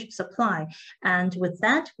fish supply. And with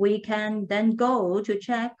that, we can then go to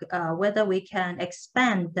check whether we can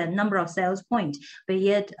expand the number of sales points,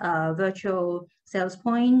 be it virtual sales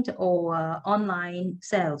point or online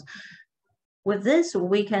sales. With this,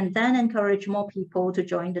 we can then encourage more people to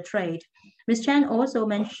join the trade. Ms. Chen also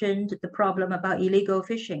mentioned the problem about illegal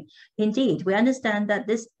fishing. Indeed, we understand that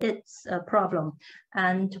this is a problem,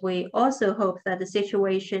 and we also hope that the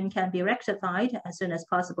situation can be rectified as soon as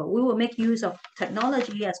possible. We will make use of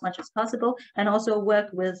technology as much as possible, and also work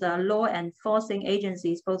with law enforcing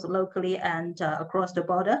agencies, both locally and across the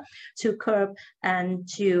border, to curb and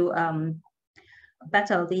to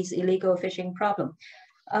battle these illegal fishing problem.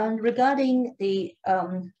 And regarding the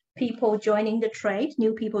people joining the trade,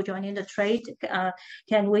 new people joining the trade,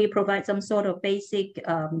 can we provide some sort of basic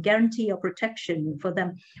guarantee or protection for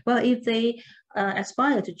them? Well, if they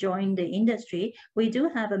aspire to join the industry, we do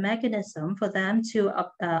have a mechanism for them to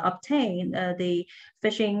obtain the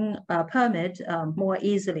fishing permit more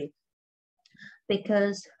easily.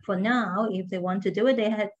 Because for now, if they want to do it,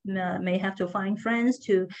 they may have to find friends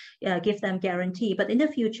to give them guarantee. But in the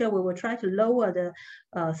future, we will try to lower the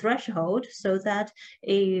threshold so that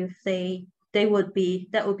if that would be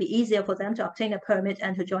easier for them to obtain a permit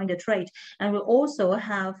and to join the trade. And we'll also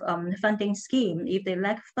have funding scheme. If they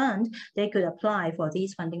lack fund, they could apply for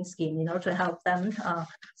these funding scheme in order to help them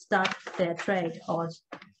start their trade or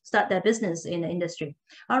start their business in the industry.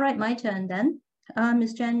 All right, my turn then.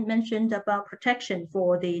 Ms. Chen mentioned about protection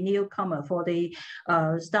for the newcomer, for the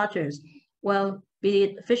starters. Well, be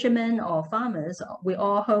it fishermen or farmers, we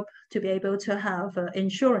all hope to be able to have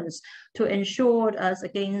insurance to insure us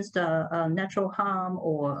against natural harm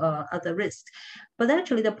or other risks. But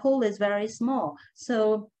actually, the pool is very small,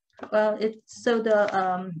 so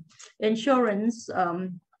the insurance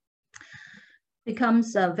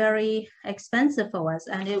becomes very expensive for us,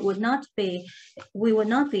 and we would not be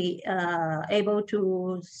able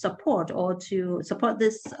to support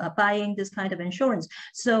this buying this kind of insurance.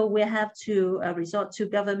 So we have to resort to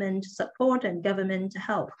government support and government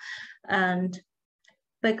help. And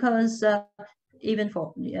because even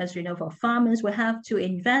for, as you know, for farmers, we have to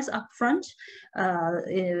invest upfront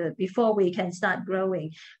before we can start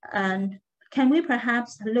growing. And can we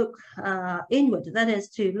perhaps look inward, that is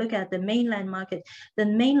to look at the mainland market? The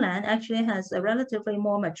mainland actually has a relatively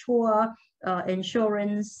more mature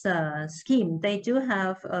insurance scheme. They do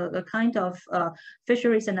have a kind of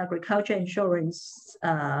fisheries and agriculture insurance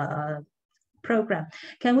program.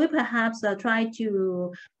 Can we perhaps try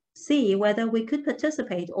to see whether we could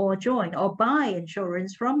participate or join or buy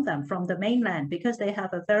insurance from them, from the mainland, because they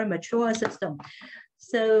have a very mature system.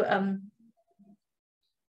 So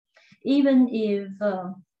even if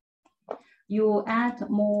you add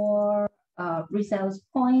more resales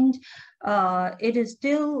point, it is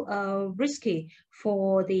still risky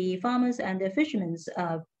for the farmers and the fishermen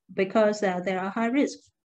because there are high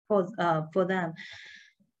risks for them.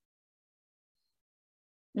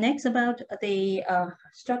 Next, about the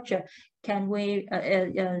structure, can we,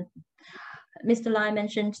 Mr. Lai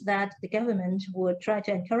mentioned that the government would try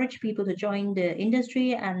to encourage people to join the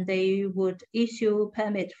industry and they would issue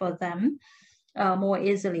permit for them more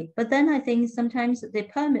easily. But then I think sometimes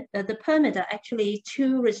the permit are actually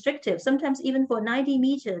too restrictive, sometimes even for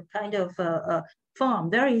 90-meter kind of farm,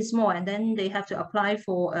 very small, and then they have to apply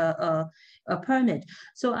for a permit.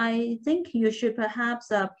 So I think you should perhaps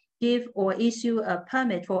give or issue a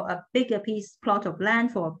permit for a bigger plot of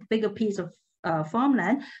land, for a bigger piece of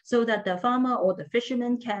farmland, so that the farmer or the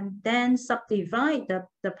fisherman can then subdivide the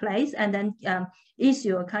place and then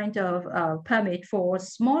issue a kind of permit for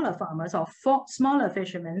smaller farmers or for smaller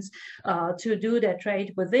fishermen to do their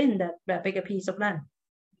trade within that bigger piece of land.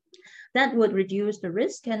 That would reduce the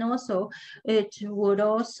risk, and also it would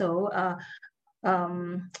also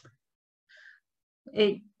then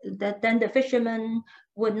the fishermen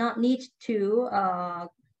would not need to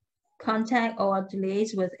contact or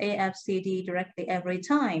liaise with AFCD directly every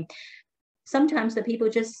time. Sometimes the people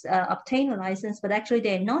just obtain a license, but actually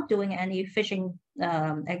they're not doing any fishing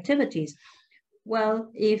activities.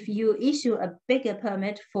 Well, if you issue a bigger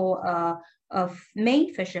permit for a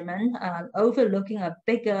main fisherman overlooking a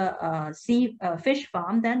bigger fish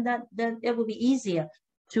farm, then it will be easier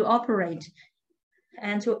to operate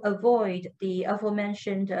and to avoid the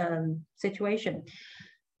aforementioned situation.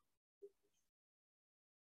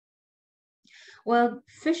 Well,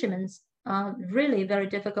 fishermen are really very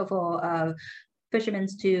difficult for fishermen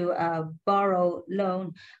to borrow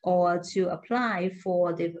loan or to apply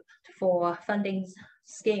for funding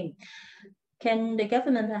scheme. Can the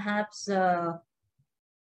government perhaps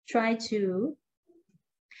try to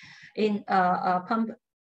pump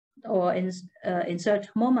or insert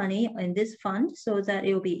more money in this fund so that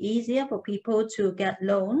it will be easier for people to get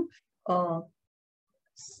loan or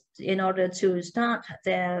in order to start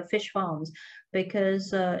their fish farms?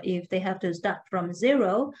 Because if they have to start from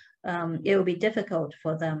zero, it will be difficult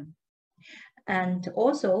for them. And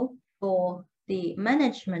also for the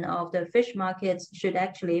management of the fish markets should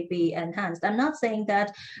actually be enhanced. I'm not saying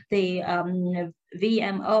that the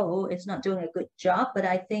VMO is not doing a good job, but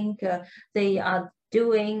I think they are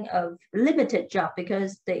doing a limited job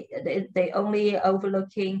because they only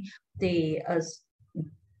overlooking the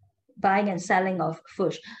buying and selling of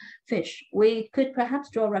fish. We could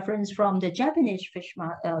perhaps draw reference from the Japanese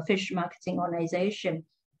fish marketing organization.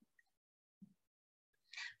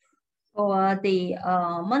 For the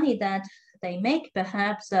money that they make,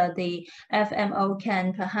 perhaps the FMO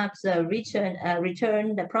can perhaps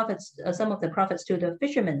return the profits, some of the profits to the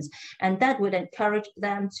fishermen, and that would encourage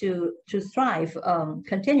them to thrive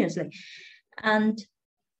continuously. And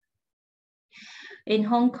in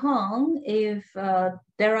Hong Kong, if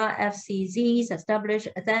there are FCZs established,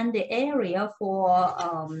 then the area for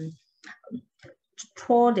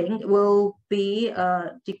trawling will be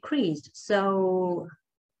decreased. So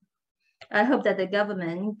I hope that the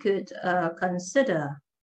government could consider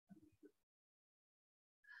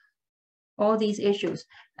all these issues.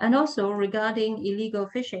 And also regarding illegal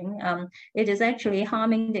fishing, it is actually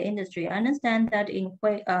harming the industry. I understand that in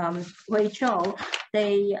Huizhou,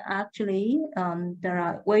 they actually, there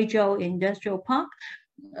are Huizhou Industrial Park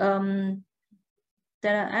that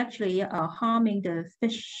are actually harming the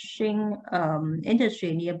fishing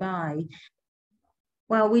industry nearby.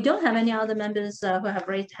 Well, we don't have any other members who have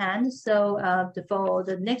raised hands. So for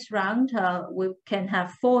the next round, we can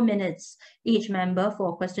have 4 minutes each member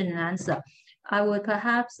for question and answer. I would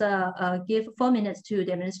perhaps give 4 minutes to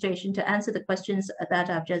the administration to answer the questions that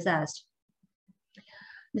I've just asked.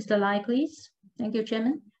 Mr. Lai, please. Thank you,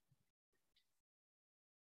 Chairman.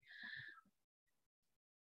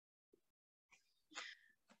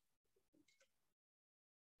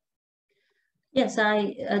 Yes,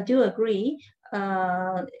 I do agree.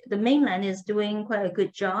 The mainland is doing quite a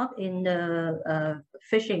good job in the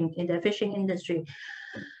fishing industry.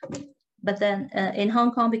 But then in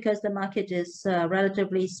Hong Kong, because the market is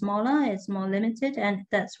relatively smaller, it's more limited, and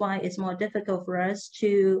that's why it's more difficult for us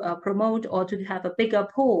to promote or to have a bigger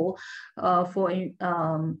pool for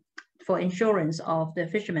insurance of the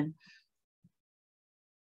fishermen.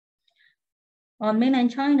 On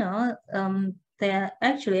mainland China, they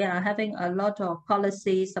actually are having a lot of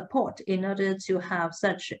policy support in order to have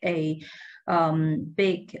such a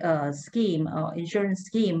big scheme or insurance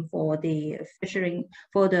scheme for the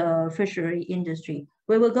fishery industry.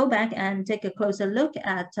 We will go back and take a closer look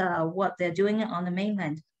at what they're doing on the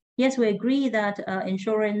mainland. Yes, we agree that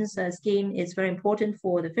insurance scheme is very important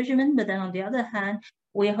for the fishermen, but then on the other hand,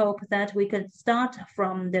 we hope that we could start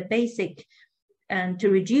from the basic and to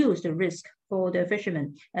reduce the risk for the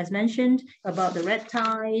fishermen. As mentioned about the red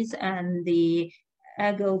tides and the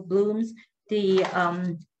algal blooms, the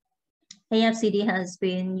AFCD has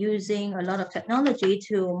been using a lot of technology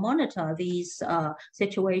to monitor these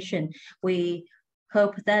situations. We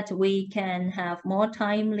hope that we can have more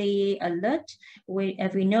timely alert.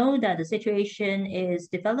 If we know that the situation is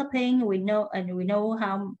developing, we know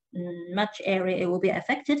how much area it will be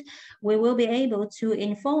affected, we will be able to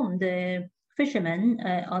inform the fishermen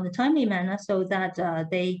on a timely manner so that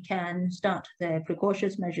they can start their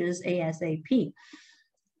precautions measures ASAP.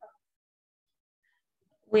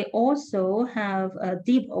 We also have a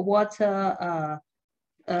deep water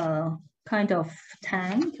kind of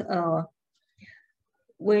tank,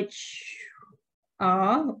 which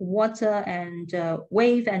are water and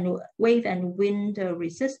wave and wind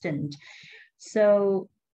resistant. So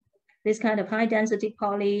this kind of high density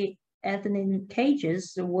polyethylene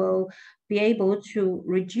cages will be able to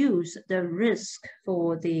reduce the risk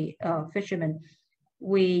for the fishermen.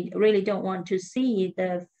 We really don't want to see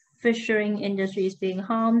the fishing industries being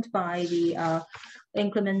harmed by the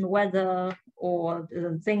inclement weather or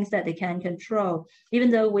things that they can control.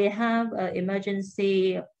 Even though we have an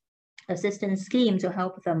emergency assistance scheme to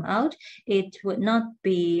help them out, it would not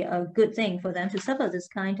be a good thing for them to suffer this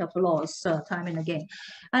kind of loss time and again.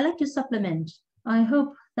 I'd like to supplement. I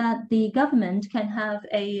hope that the government can have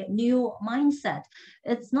a new mindset.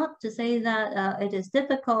 It's not to say that it is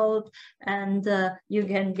difficult and you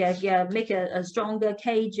can make a stronger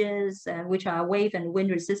cages which are wave and wind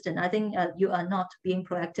resistant. I think you are not being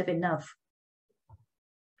proactive enough.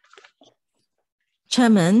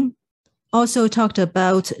 Chairman also talked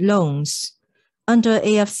about loans. Under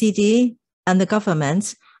AFCD and the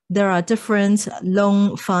government, there are different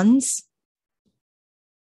loan funds.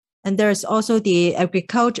 And there's also the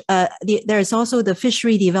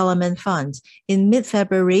Fishery Development Fund. In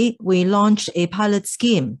mid-February, we launched a pilot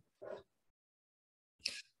scheme.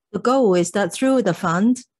 The goal is that through the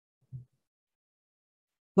fund,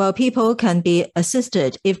 well, people can be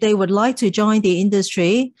assisted if they would like to join the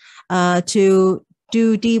industry to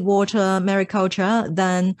do deep water mariculture,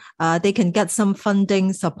 then they can get some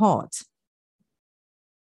funding support.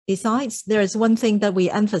 Besides, there is one thing that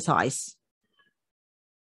we emphasize.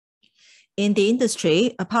 In the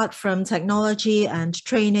industry, apart from technology and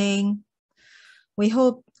training, we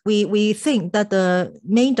think that the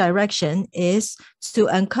main direction is to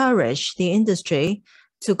encourage the industry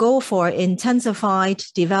to go for intensified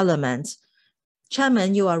development.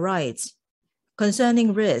 Chairman, you are right.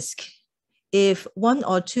 Concerning risk, if one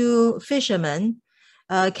or two fishermen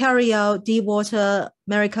carry out deep water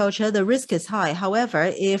mariculture, the risk is high.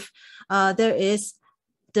 However, if there is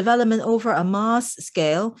development over a mass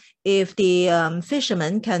scale, if the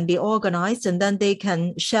fishermen can be organized and then they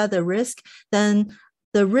can share the risk, then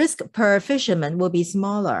the risk per fisherman will be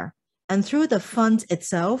smaller. And through the fund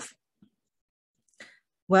itself,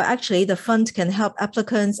 well, actually the fund can help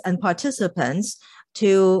applicants and participants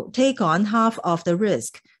to take on half of the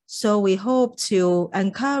risk. So we hope to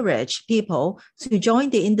encourage people to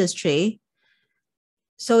join the industry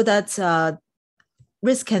so that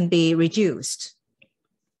risk can be reduced.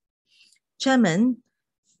 Chairman,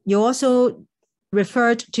 you also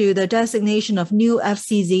referred to the designation of new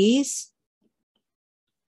FCZs.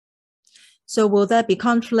 So will there be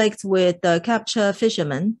conflict with the capture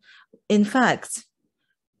fishermen? In fact,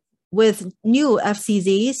 with new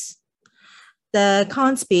FCZs, there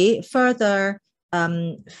can't be further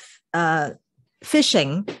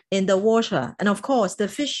fishing in the water. And of course, the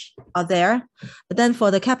fish are there. But then for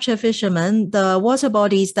the capture fishermen, the water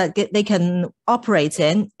bodies that they can operate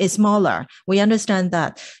in is smaller. We understand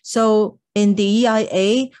that. So in the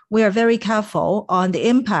EIA, we are very careful on the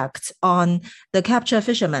impact on the capture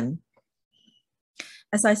fishermen.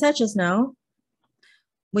 As I said just now,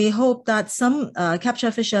 we hope that some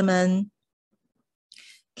capture fishermen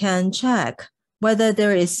can check whether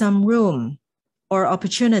there is some room or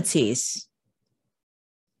opportunities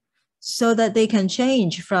so that they can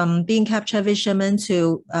change from being capture fishermen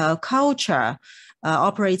to culture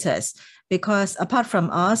operators. Because apart from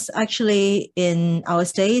us, actually in our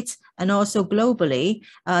state and also globally,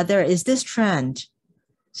 there is this trend.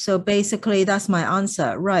 So basically, that's my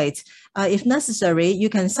answer, right? If necessary, you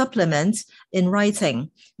can supplement in writing.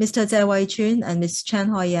 Mr. Zhe Wei-chun and Ms. Chen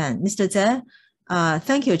Hoi-yan. Mr. Zhe,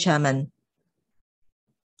 thank you, Chairman.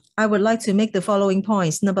 I would like to make the following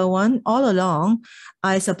points. Number one, all along,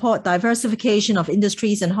 I support diversification of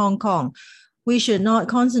industries in Hong Kong. We should not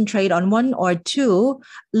concentrate on one or two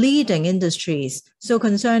leading industries. So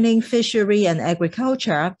concerning fishery and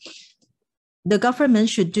agriculture, the government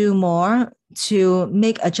should do more to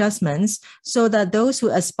make adjustments so that those who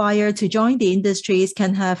aspire to join the industries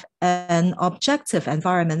can have an objective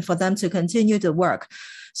environment for them to continue to work.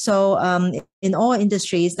 So in all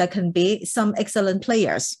industries, there can be some excellent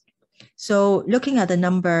players. So looking at the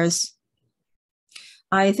numbers,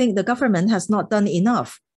 I think the government has not done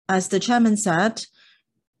enough. As the chairman said,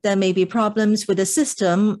 there may be problems with the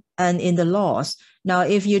system and in the laws. Now,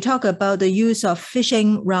 if you talk about the use of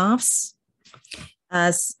fishing rafts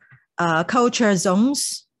as culture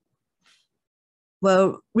zones,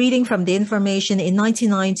 well, reading from the information in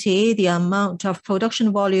 1990, the amount of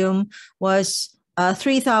production volume was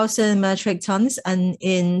 3,000 metric tons, and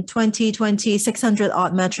in 2020, 600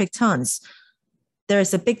 odd metric tons. There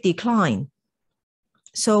is a big decline.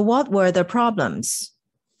 So what were the problems?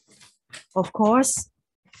 Of course,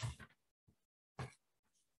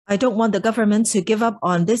 I don't want the government to give up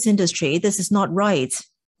on this industry. This is not right.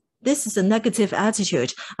 This is a negative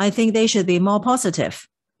attitude. I think they should be more positive.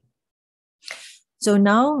 So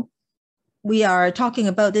now we are talking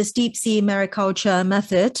about this deep sea mariculture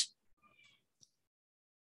method.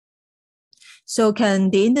 So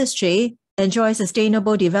can the industry enjoy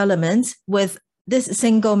sustainable development with this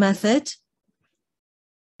single method?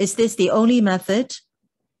 Is this the only method?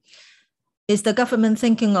 Is the government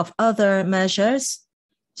thinking of other measures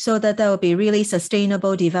so that there will be really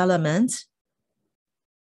sustainable development?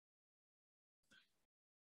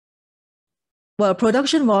 Well,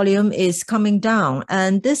 production volume is coming down,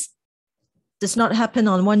 and this does not happen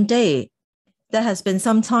on one day. There has been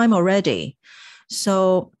some time already.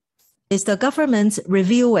 So is the government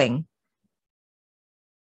reviewing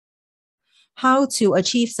how to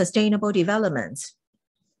achieve sustainable development?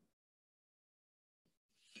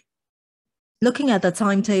 Looking at the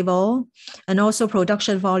timetable and also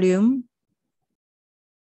production volume,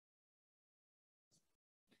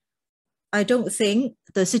 I don't think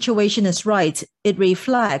the situation is right. It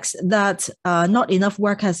reflects that not enough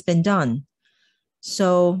work has been done.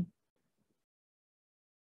 So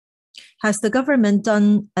has the government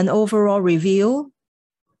done an overall review?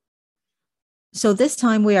 So this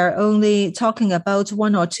time we are only talking about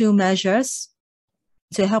one or two measures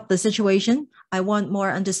to help the situation. I want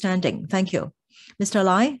more understanding. Thank you. Mr.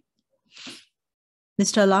 Lai?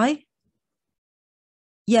 Mr. Lai?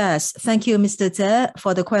 Yes, thank you, Mr. Zhe,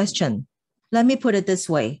 for the question. Let me put it this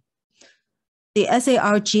way. The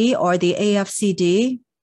SARG or the AFCD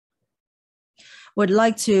would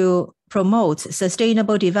like to promote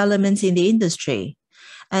sustainable development in the industry.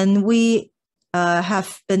 And we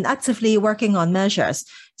have been actively working on measures.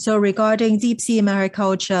 So regarding deep sea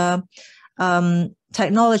mariculture,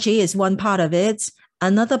 technology is one part of it.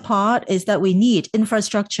 Another part is that we need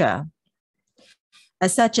infrastructure.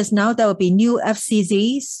 As such as now, there will be new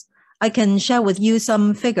FCZs. I can share with you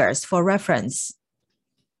some figures for reference.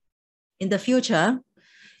 In the future,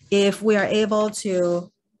 if we are able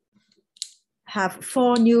to have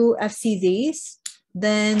 4 new FCZs,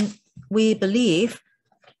 then we believe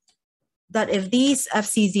that if these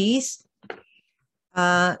FCZs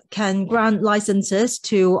can grant licenses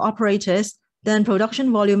to operators, then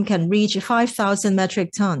production volume can reach 5,000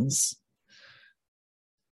 metric tons.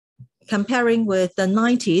 Comparing with the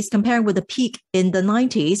 90s, comparing with the peak in the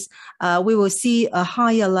 90s, we will see a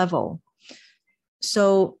higher level.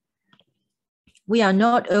 So we are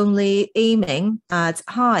not only aiming at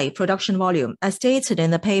high production volume, as stated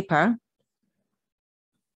in the paper.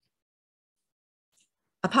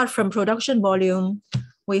 Apart from production volume,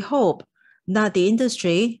 we hope that the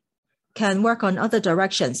industry can work on other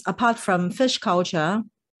directions. Apart from fish culture,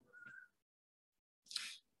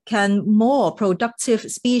 can more productive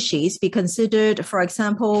species be considered, for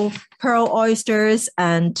example, pearl oysters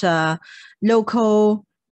and local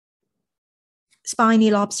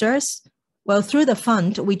spiny lobsters? Well, through the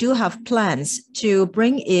fund, we do have plans to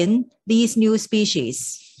bring in these new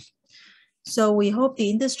species. So we hope the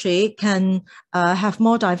industry can have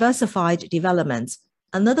more diversified development.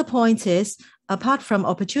 Another point is, apart from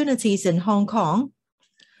opportunities in Hong Kong,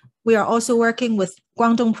 we are also working with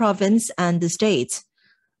Guangdong province and the state.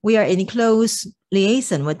 We are in close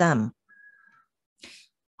liaison with them.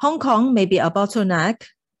 Hong Kong may be a bottleneck,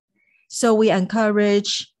 so we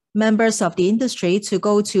encourage members of the industry to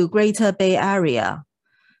go to Greater Bay Area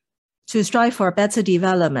to strive for better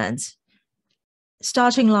development.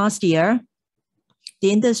 Starting last year,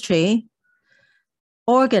 the industry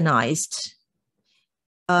organized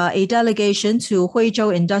a delegation to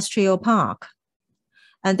Huizhou Industrial Park,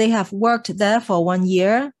 and they have worked there for 1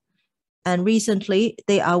 year, and recently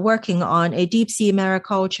they are working on a deep sea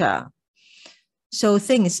mariculture. So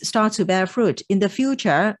things start to bear fruit. In the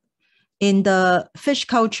future, in the fish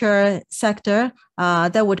culture sector,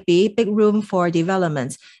 there would be big room for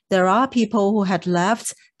development. There are people who had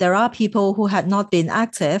left. There are people who had not been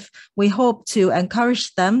active. We hope to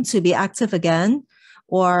encourage them to be active again.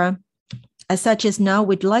 Or as such as now,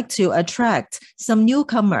 we'd like to attract some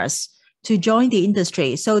newcomers to join the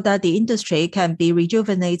industry so that the industry can be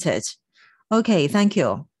rejuvenated. Okay, thank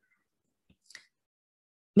you.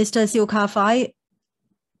 Mr. Siu Ka-fai,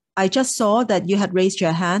 I just saw that you had raised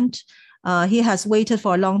your hand. He has waited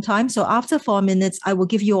for a long time. So after 4 minutes, I will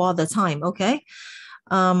give you all the time, okay?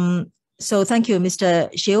 So thank you,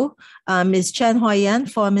 Mr. Xiu. Ms. Chen Huaiyan,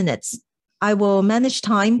 4 minutes. I will manage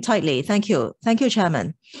time tightly. Thank you. Thank you,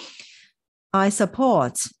 Chairman. I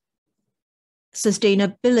support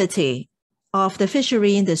sustainability of the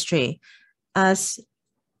fishery industry. As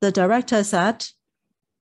the director said,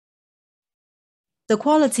 the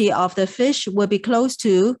quality of the fish will be close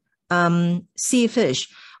to sea fish.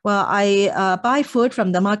 Well, I buy food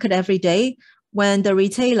from the market every day. When the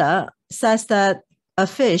retailer says that a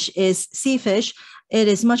fish is sea fish, it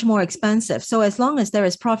is much more expensive. So as long as there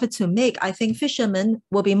is profit to make, I think fishermen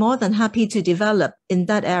will be more than happy to develop in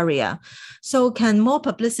that area. So can more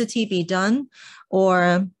publicity be done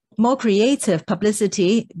or more creative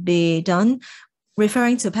publicity be done?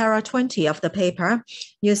 Referring to para 20 of the paper,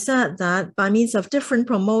 you said that by means of different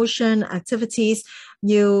promotion activities,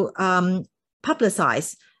 you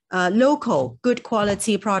publicize local good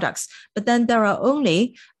quality products. But then there are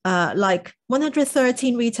only like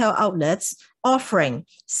 113 retail outlets offering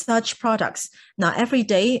such products. Now, every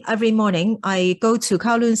day, every morning, I go to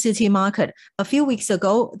Kowloon City Market. A few weeks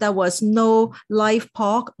ago, there was no live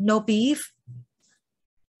pork, no beef.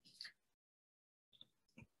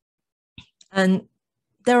 And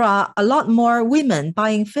there are a lot more women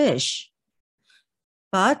buying fish.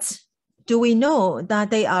 But do we know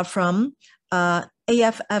that they are from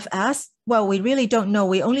AFFS? Well, we really don't know.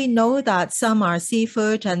 We only know that some are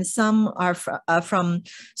seafood and some are from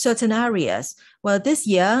certain areas. Well, this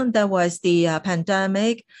year there was the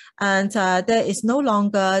pandemic, and there is no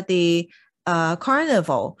longer the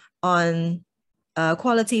carnival on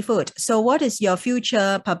quality food. So what is your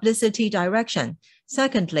future publicity direction?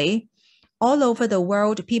 Secondly, all over the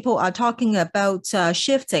world, people are talking about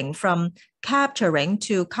shifting from capturing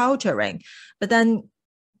to culturing. But then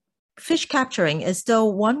fish capturing is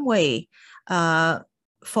still one way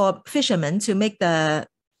for fishermen to make the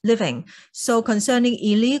living. So concerning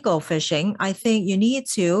illegal fishing, I think you need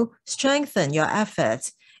to strengthen your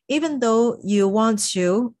efforts. Even though you want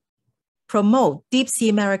to promote deep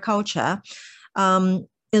sea mariculture,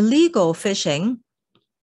 illegal fishing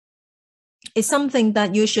is something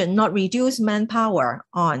that you should not reduce manpower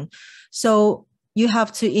on. So you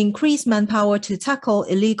have to increase manpower to tackle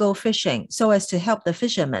illegal fishing so as to help the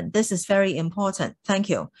fishermen. This is very important. Thank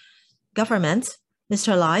you. Government,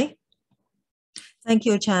 Mr. Lai. Thank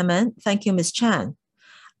you, Chairman. Thank you, Ms. Chan.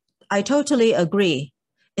 I totally agree.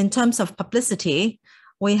 In terms of publicity,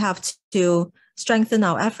 we have to strengthen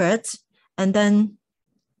our efforts. And then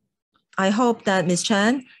I hope that Ms.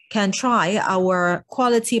 Chan can try our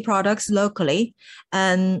quality products locally.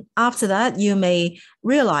 And after that, you may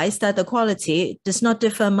realize that the quality does not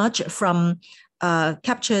differ much from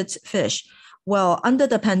captured fish. Well, under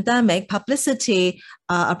the pandemic, publicity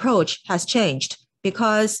approach has changed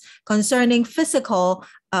because concerning physical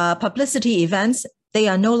publicity events, they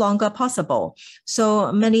are no longer possible.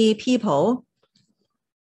 So many people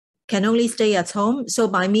can only stay at home. So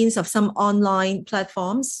by means of some online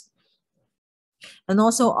platforms, and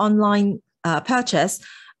also online purchase,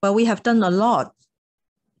 but we have done a lot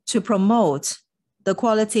to promote the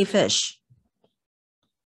quality fish.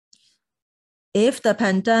 If the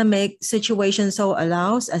pandemic situation so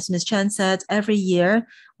allows, as Ms. Chen said, every year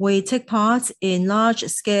we take part in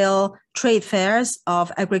large-scale trade fairs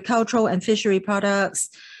of agricultural and fishery products.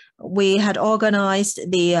 We had organized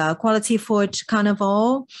the Quality Food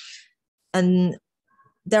Carnival, and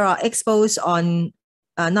there are expos on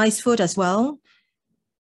nice food as well.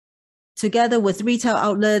 Together with retail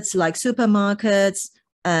outlets like supermarkets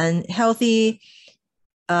and healthy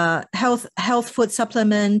health food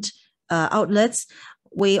supplement outlets,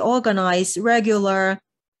 we organize regular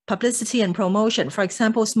publicity and promotion. For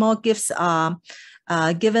example, small gifts are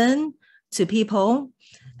given to people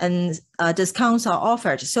and discounts are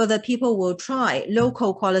offered so that people will try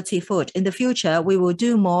local quality food. In the future, we will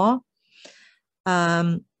do more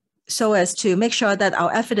so as to make sure that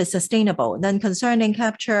our effort is sustainable. Then concerning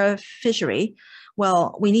capture fishery,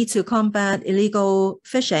 well, we need to combat illegal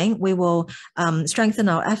fishing. We will strengthen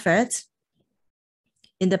our efforts.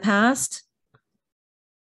 In the past,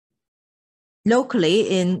 locally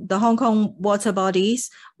in the Hong Kong water bodies,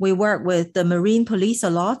 we work with the marine police a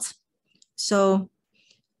lot. So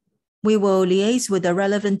we will liaise with the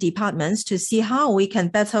relevant departments to see how we can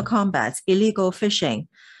better combat illegal fishing.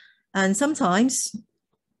 And sometimes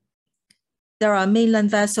there are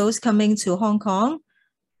mainland vessels coming to Hong Kong,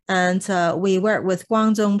 and we work with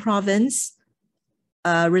Guangdong province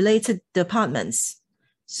related departments.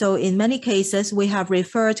 So in many cases, we have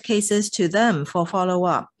referred cases to them for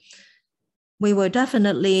follow-up. We will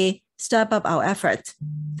definitely step up our effort.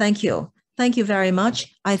 Thank you. Thank you very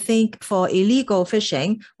much. I think for illegal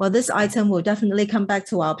fishing, well, this item will definitely come back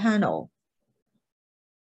to our panel.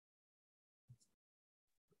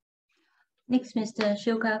 Next, Mr.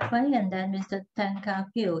 Siu Ka-kwei and then Mr. Tan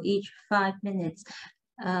Ka-kyu, each 5 minutes.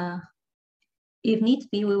 If need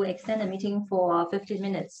be, we will extend the meeting for 15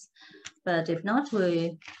 minutes. But if not,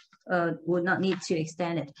 we would not need to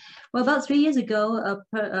extend it. Well, about 3 years ago,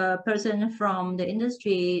 a person from the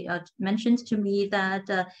industry mentioned to me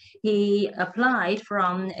that he applied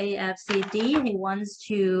from AFCD. He wants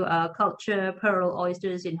to culture pearl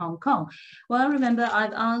oysters in Hong Kong. Well, I remember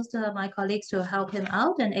I've asked my colleagues to help him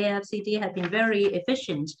out, and AFCD had been very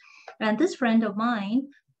efficient. And this friend of mine,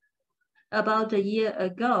 about a year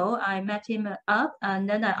ago, I met him up and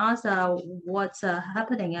then I asked what's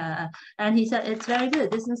happening. And he said, it's very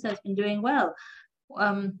good. Business has been doing well.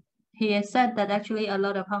 He has said that actually a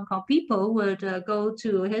lot of Hong Kong people would go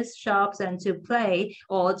to his shops and to play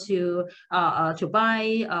or to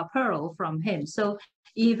buy pearl from him. So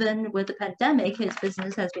even with the pandemic, his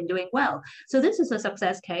business has been doing well. So this is a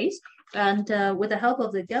success case. And with the help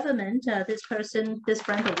of the government, this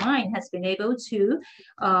friend of mine has been able to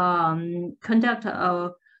conduct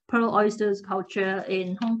a pearl oysters culture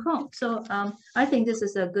in Hong Kong. So I think this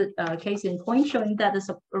is a good case in point, showing that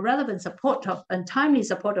the relevant support and timely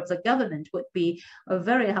support of the government would be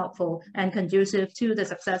very helpful and conducive to the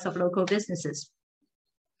success of local businesses.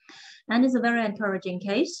 And it's a very encouraging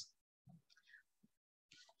case.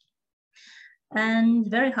 And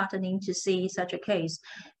very heartening to see such a case.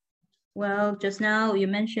 Well, just now you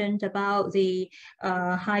mentioned about the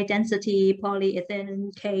high-density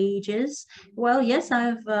polyethylene cages. Well, yes,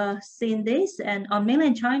 I've seen this, and on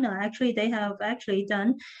mainland China, actually, they have actually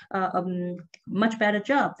done a much better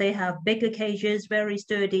job. They have bigger cages, very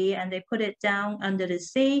sturdy, and they put it down under the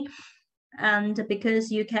sea. And because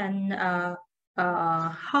you can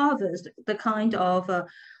harvest the kind of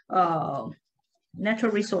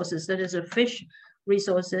natural resources, that is a fish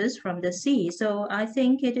resources from the sea. So I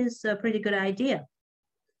think it is a pretty good idea.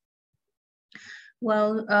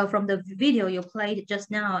 Well, from the video you played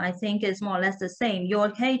just now, I think it's more or less the same.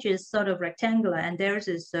 Your cage is sort of rectangular and theirs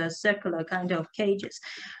is circular kind of cages.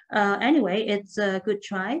 Anyway, it's a good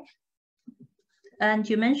try. And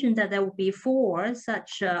you mentioned that there will be 4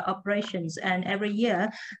 such operations, and every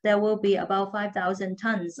year there will be about 5,000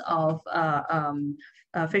 tons of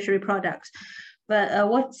fishery products. But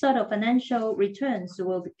what sort of financial returns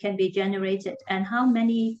can be generated, and how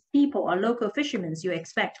many people or local fishermen you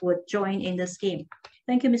expect would join in the scheme?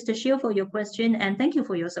 Thank you, Mr. Siu, for your question, and thank you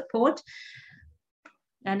for your support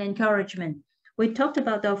and encouragement. We talked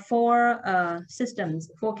about the 4 systems,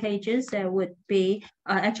 4 cages. There would be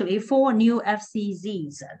actually 4 new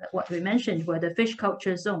FCZs. What we mentioned were the fish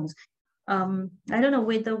culture zones. I don't know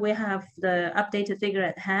whether we have the updated figure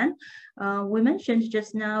at hand. We mentioned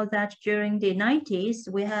just now that during the 90s,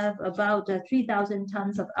 we have about 3,000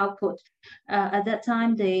 tons of output. At that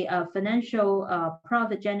time, the financial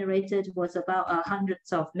profit generated was about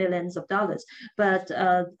hundreds of millions of dollars. But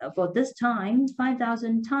for this time,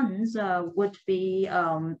 5,000 tons would be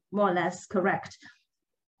more or less correct,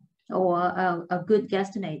 or a good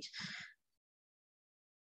guesstimate.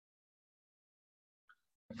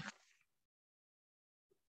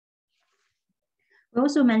 We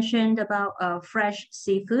also mentioned about fresh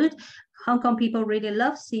seafood. Hong Kong people really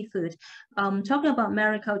love seafood. Talking about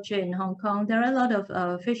mariculture in Hong Kong, there are a lot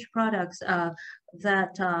of fish products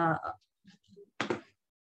that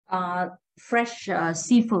are fresh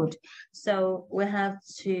seafood. So we have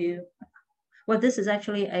to well, this is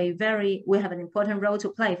actually we have an important role to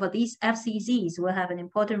play for these FCZs. Will have an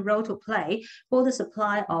important role to play for the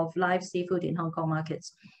supply of live seafood in Hong Kong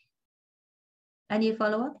markets. Any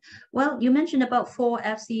follow-up? Well, you mentioned about 4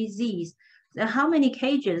 FCZs. How many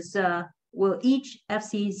cages will each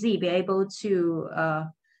FCZ be able to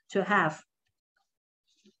have?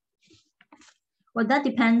 Well, that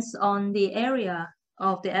depends on the area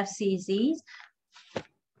of the FCZs.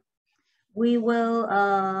 We will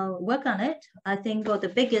work on it. I think for the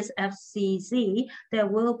biggest FCZ, there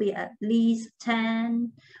will be at least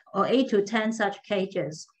 10 or 8 to 10 such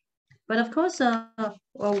cages. But of course,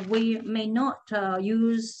 we may not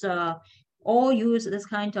use this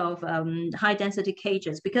kind of high density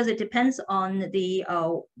cages because it depends on the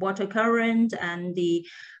water current and the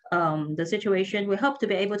situation. We hope to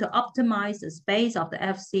be able to optimize the space of the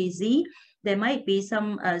FCZ. There might be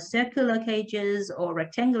some circular cages or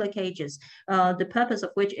rectangular cages, the purpose of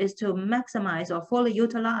which is to maximize or fully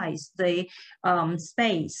utilize the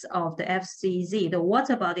space of the FCZ. The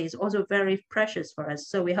water body is also very precious for us,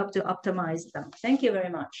 so we hope to optimize them. Thank you very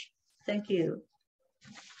much. Thank you.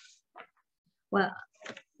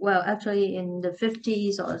 Well, actually in the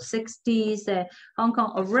 50s or 60s, Hong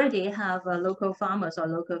Kong already have local farmers or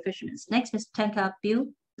local fishermen. Next, Mr. Tanka Bill,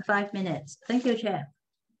 5 minutes. Thank you, Chair.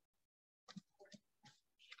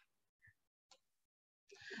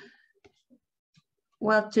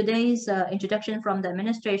 Well, today's introduction from the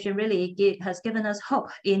administration really has given us hope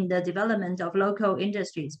in the development of local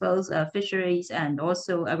industries, both fisheries and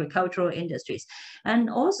also agricultural industries. And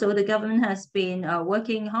also the government has been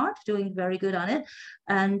working hard, doing very good on it.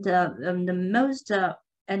 And the most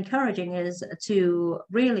encouraging is to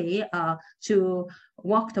really to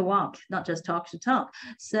walk the walk, not just talk the talk.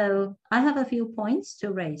 So I have a few points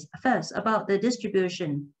to raise. First, about the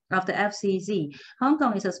distribution of the FCZ. Hong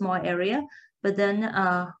Kong is a small area. But then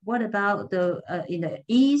what about in the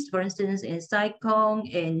east, for instance, in Sai Kung,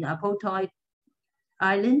 in Po Toi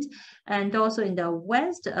Island, and also in the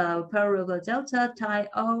west, Pearl River Delta, Tai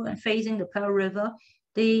O, and facing the Pearl River,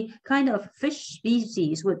 the kind of fish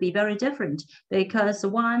species would be very different because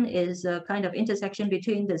one is a kind of intersection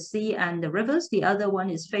between the sea and the rivers. The other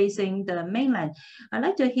one is facing the mainland. I'd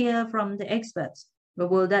like to hear from the experts. But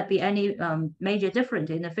will that be any major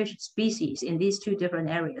difference in the fish species in these 2 different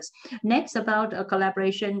areas? Next, about a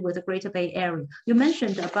collaboration with the Greater Bay Area. You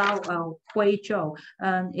mentioned about Huizhou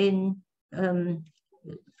in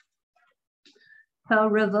Pearl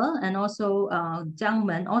River and also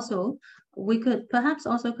Jiangmen. Also, we could perhaps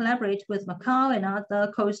also collaborate with Macau and other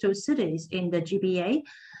coastal cities in the GBA.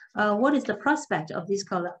 What is the prospect of this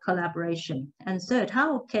collaboration? And third,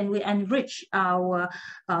 how can we enrich our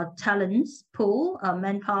talents pool,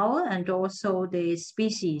 manpower, and also the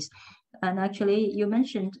species? And actually, you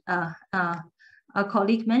mentioned, a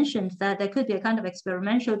colleague mentioned that there could be a kind of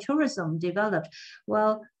experimental tourism developed.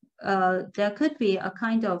 Well, there could be a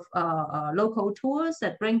kind of local tours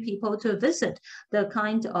that bring people to visit the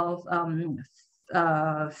kind of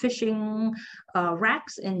fishing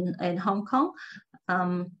racks in Hong Kong.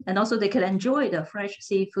 And also they can enjoy the fresh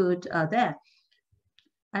seafood there.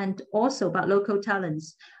 And also about local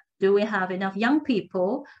talents. Do we have enough young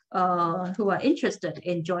people who are interested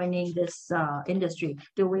in joining this industry?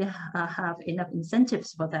 Do we have enough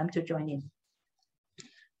incentives for them to join in?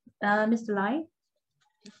 Mr. Lai?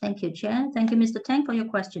 Thank you, Chair. Thank you, Mr. Tang, for your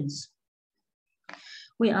questions.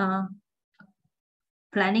 We are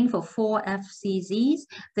planning for 4 FCZs.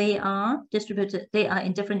 They are distributed, they are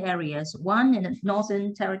in different areas. One in the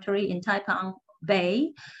Northern Territory in Tai Pang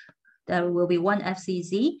Bay, there will be 1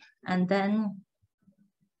 FCZ. And then,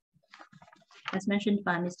 as mentioned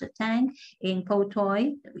by Mr. Tang, in Po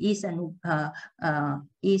Toi, east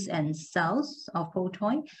and south of Po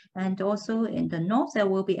Toi, and also in the north, there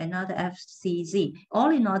will be another FCZ. All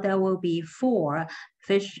in all, there will be 4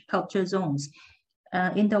 fish culture zones.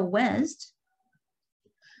 In the west,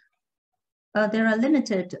 there are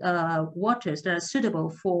limited waters that are suitable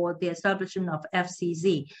for the establishment of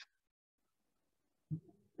FCZ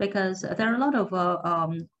because there are a lot of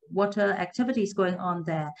water activities going on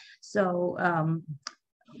there. So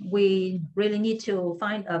we really need to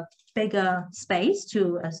find a bigger space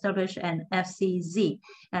to establish an FCZ.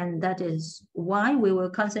 And that is why we will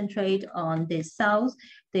concentrate on the south,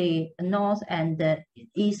 the north, and the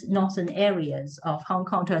east northern areas of Hong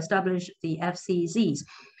Kong to establish the FCZs.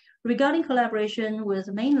 Regarding collaboration with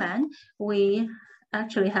mainland, we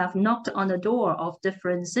actually have knocked on the door of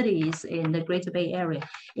different cities in the Greater Bay Area.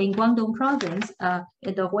 In Guangdong Province,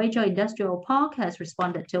 the Huizhou Industrial Park has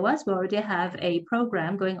responded to us. We already have a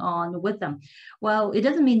program going on with them. Well, it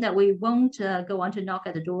doesn't mean that we won't go on to knock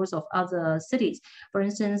at the doors of other cities. For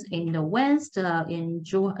instance, in the west, in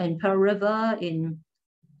Pearl River, in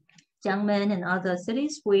Jiangmen and other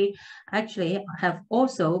cities, we actually have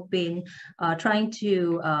also been trying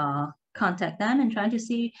to contact them and trying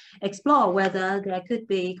to explore whether there could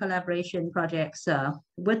be collaboration projects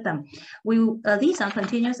with them. These are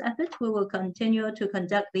continuous efforts. We will continue to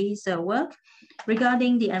conduct these work.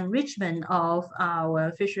 Regarding the enrichment of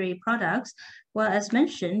our fishery products, well, as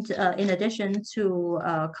mentioned, in addition to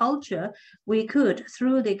culture, we could,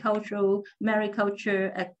 through the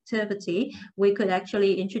mariculture activity, we could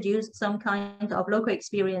actually introduce some kind of local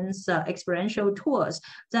experience, experiential tours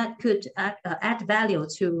that could add value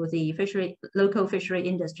to the local fishery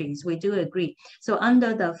industries. We do agree. So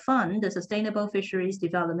under the fund, the Sustainable Fisheries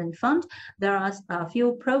Development Fund, there are a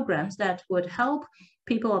few programs that would help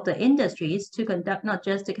people of the industries to conduct not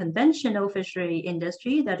just the conventional fishery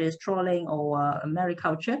industry, that is trawling or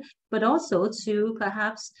mariculture, but also to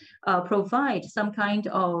perhaps provide some kind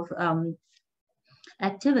of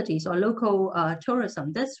activities or local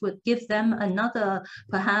tourism. This would give them another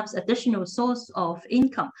perhaps additional source of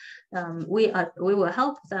income. We will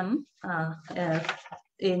help them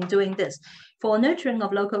in doing this. For nurturing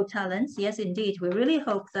of local talents, yes, indeed, we really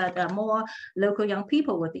hope that more local young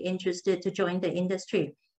people would be interested to join the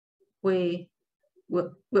industry. We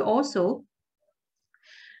also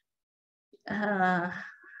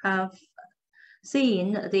have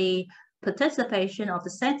seen the participation of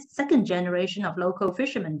the second generation of local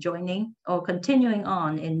fishermen joining or continuing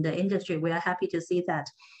on in the industry. We are happy to see that.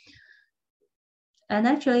 And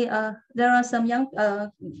actually, there are some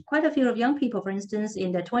quite a few of young people, for instance,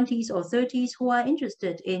 in their 20s or 30s who are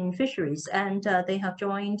interested in fisheries, and they have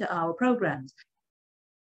joined our programs.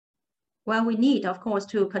 Well, we need, of course,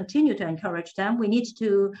 to continue to encourage them. We need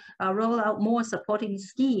to roll out more supporting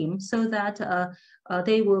schemes so that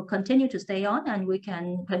they will continue to stay on and we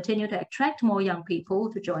can continue to attract more young people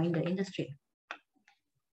to join the industry.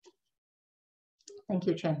 Thank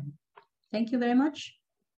you, Chairman. Thank you very much.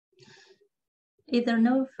 If there are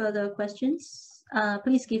no further questions,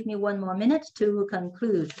 please give me 1 more minute to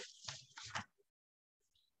conclude.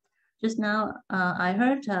 Just now, I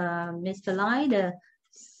heard Mr. Lai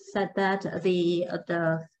said that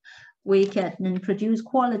we can produce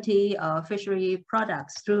quality fishery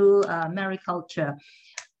products through mariculture.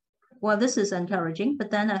 Well, this is encouraging,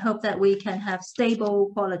 but then I hope that we can have stable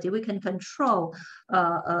quality. We can control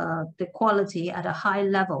the quality at a high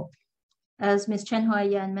level. As Ms. Chen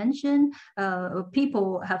Huaiyan mentioned,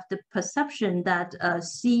 people have the perception that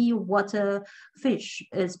seawater fish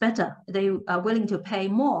is better. They are willing to pay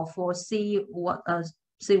more for seawater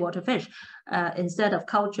fish instead of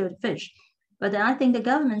cultured fish. But I think the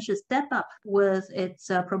government should step up with its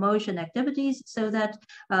promotion activities so that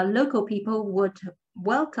local people would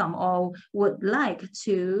welcome or would like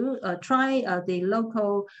to try the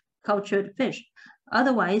local cultured fish.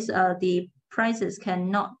 Otherwise, the prices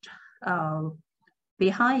cannot be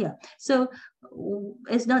higher. So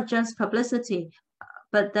it's not just publicity,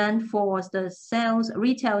 but then for the sales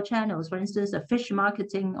retail channels, for instance, a fish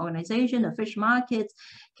marketing organization, a fish markets,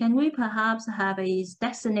 can we perhaps have a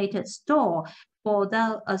designated store for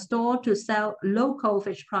a store to sell local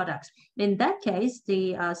fish products? In that case,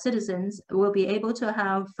 the citizens will be able to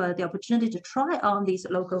have the opportunity to try on these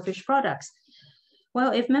local fish products.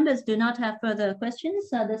 Well, if members do not have further questions,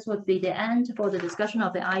 this would be the end for the discussion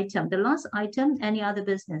of the item. The last item, any other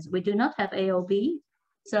business. We do not have AOB.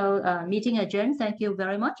 So meeting adjourned. Thank you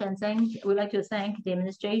very much. And we'd like to thank the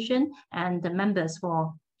administration and the members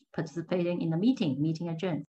for participating in the meeting. Meeting adjourned.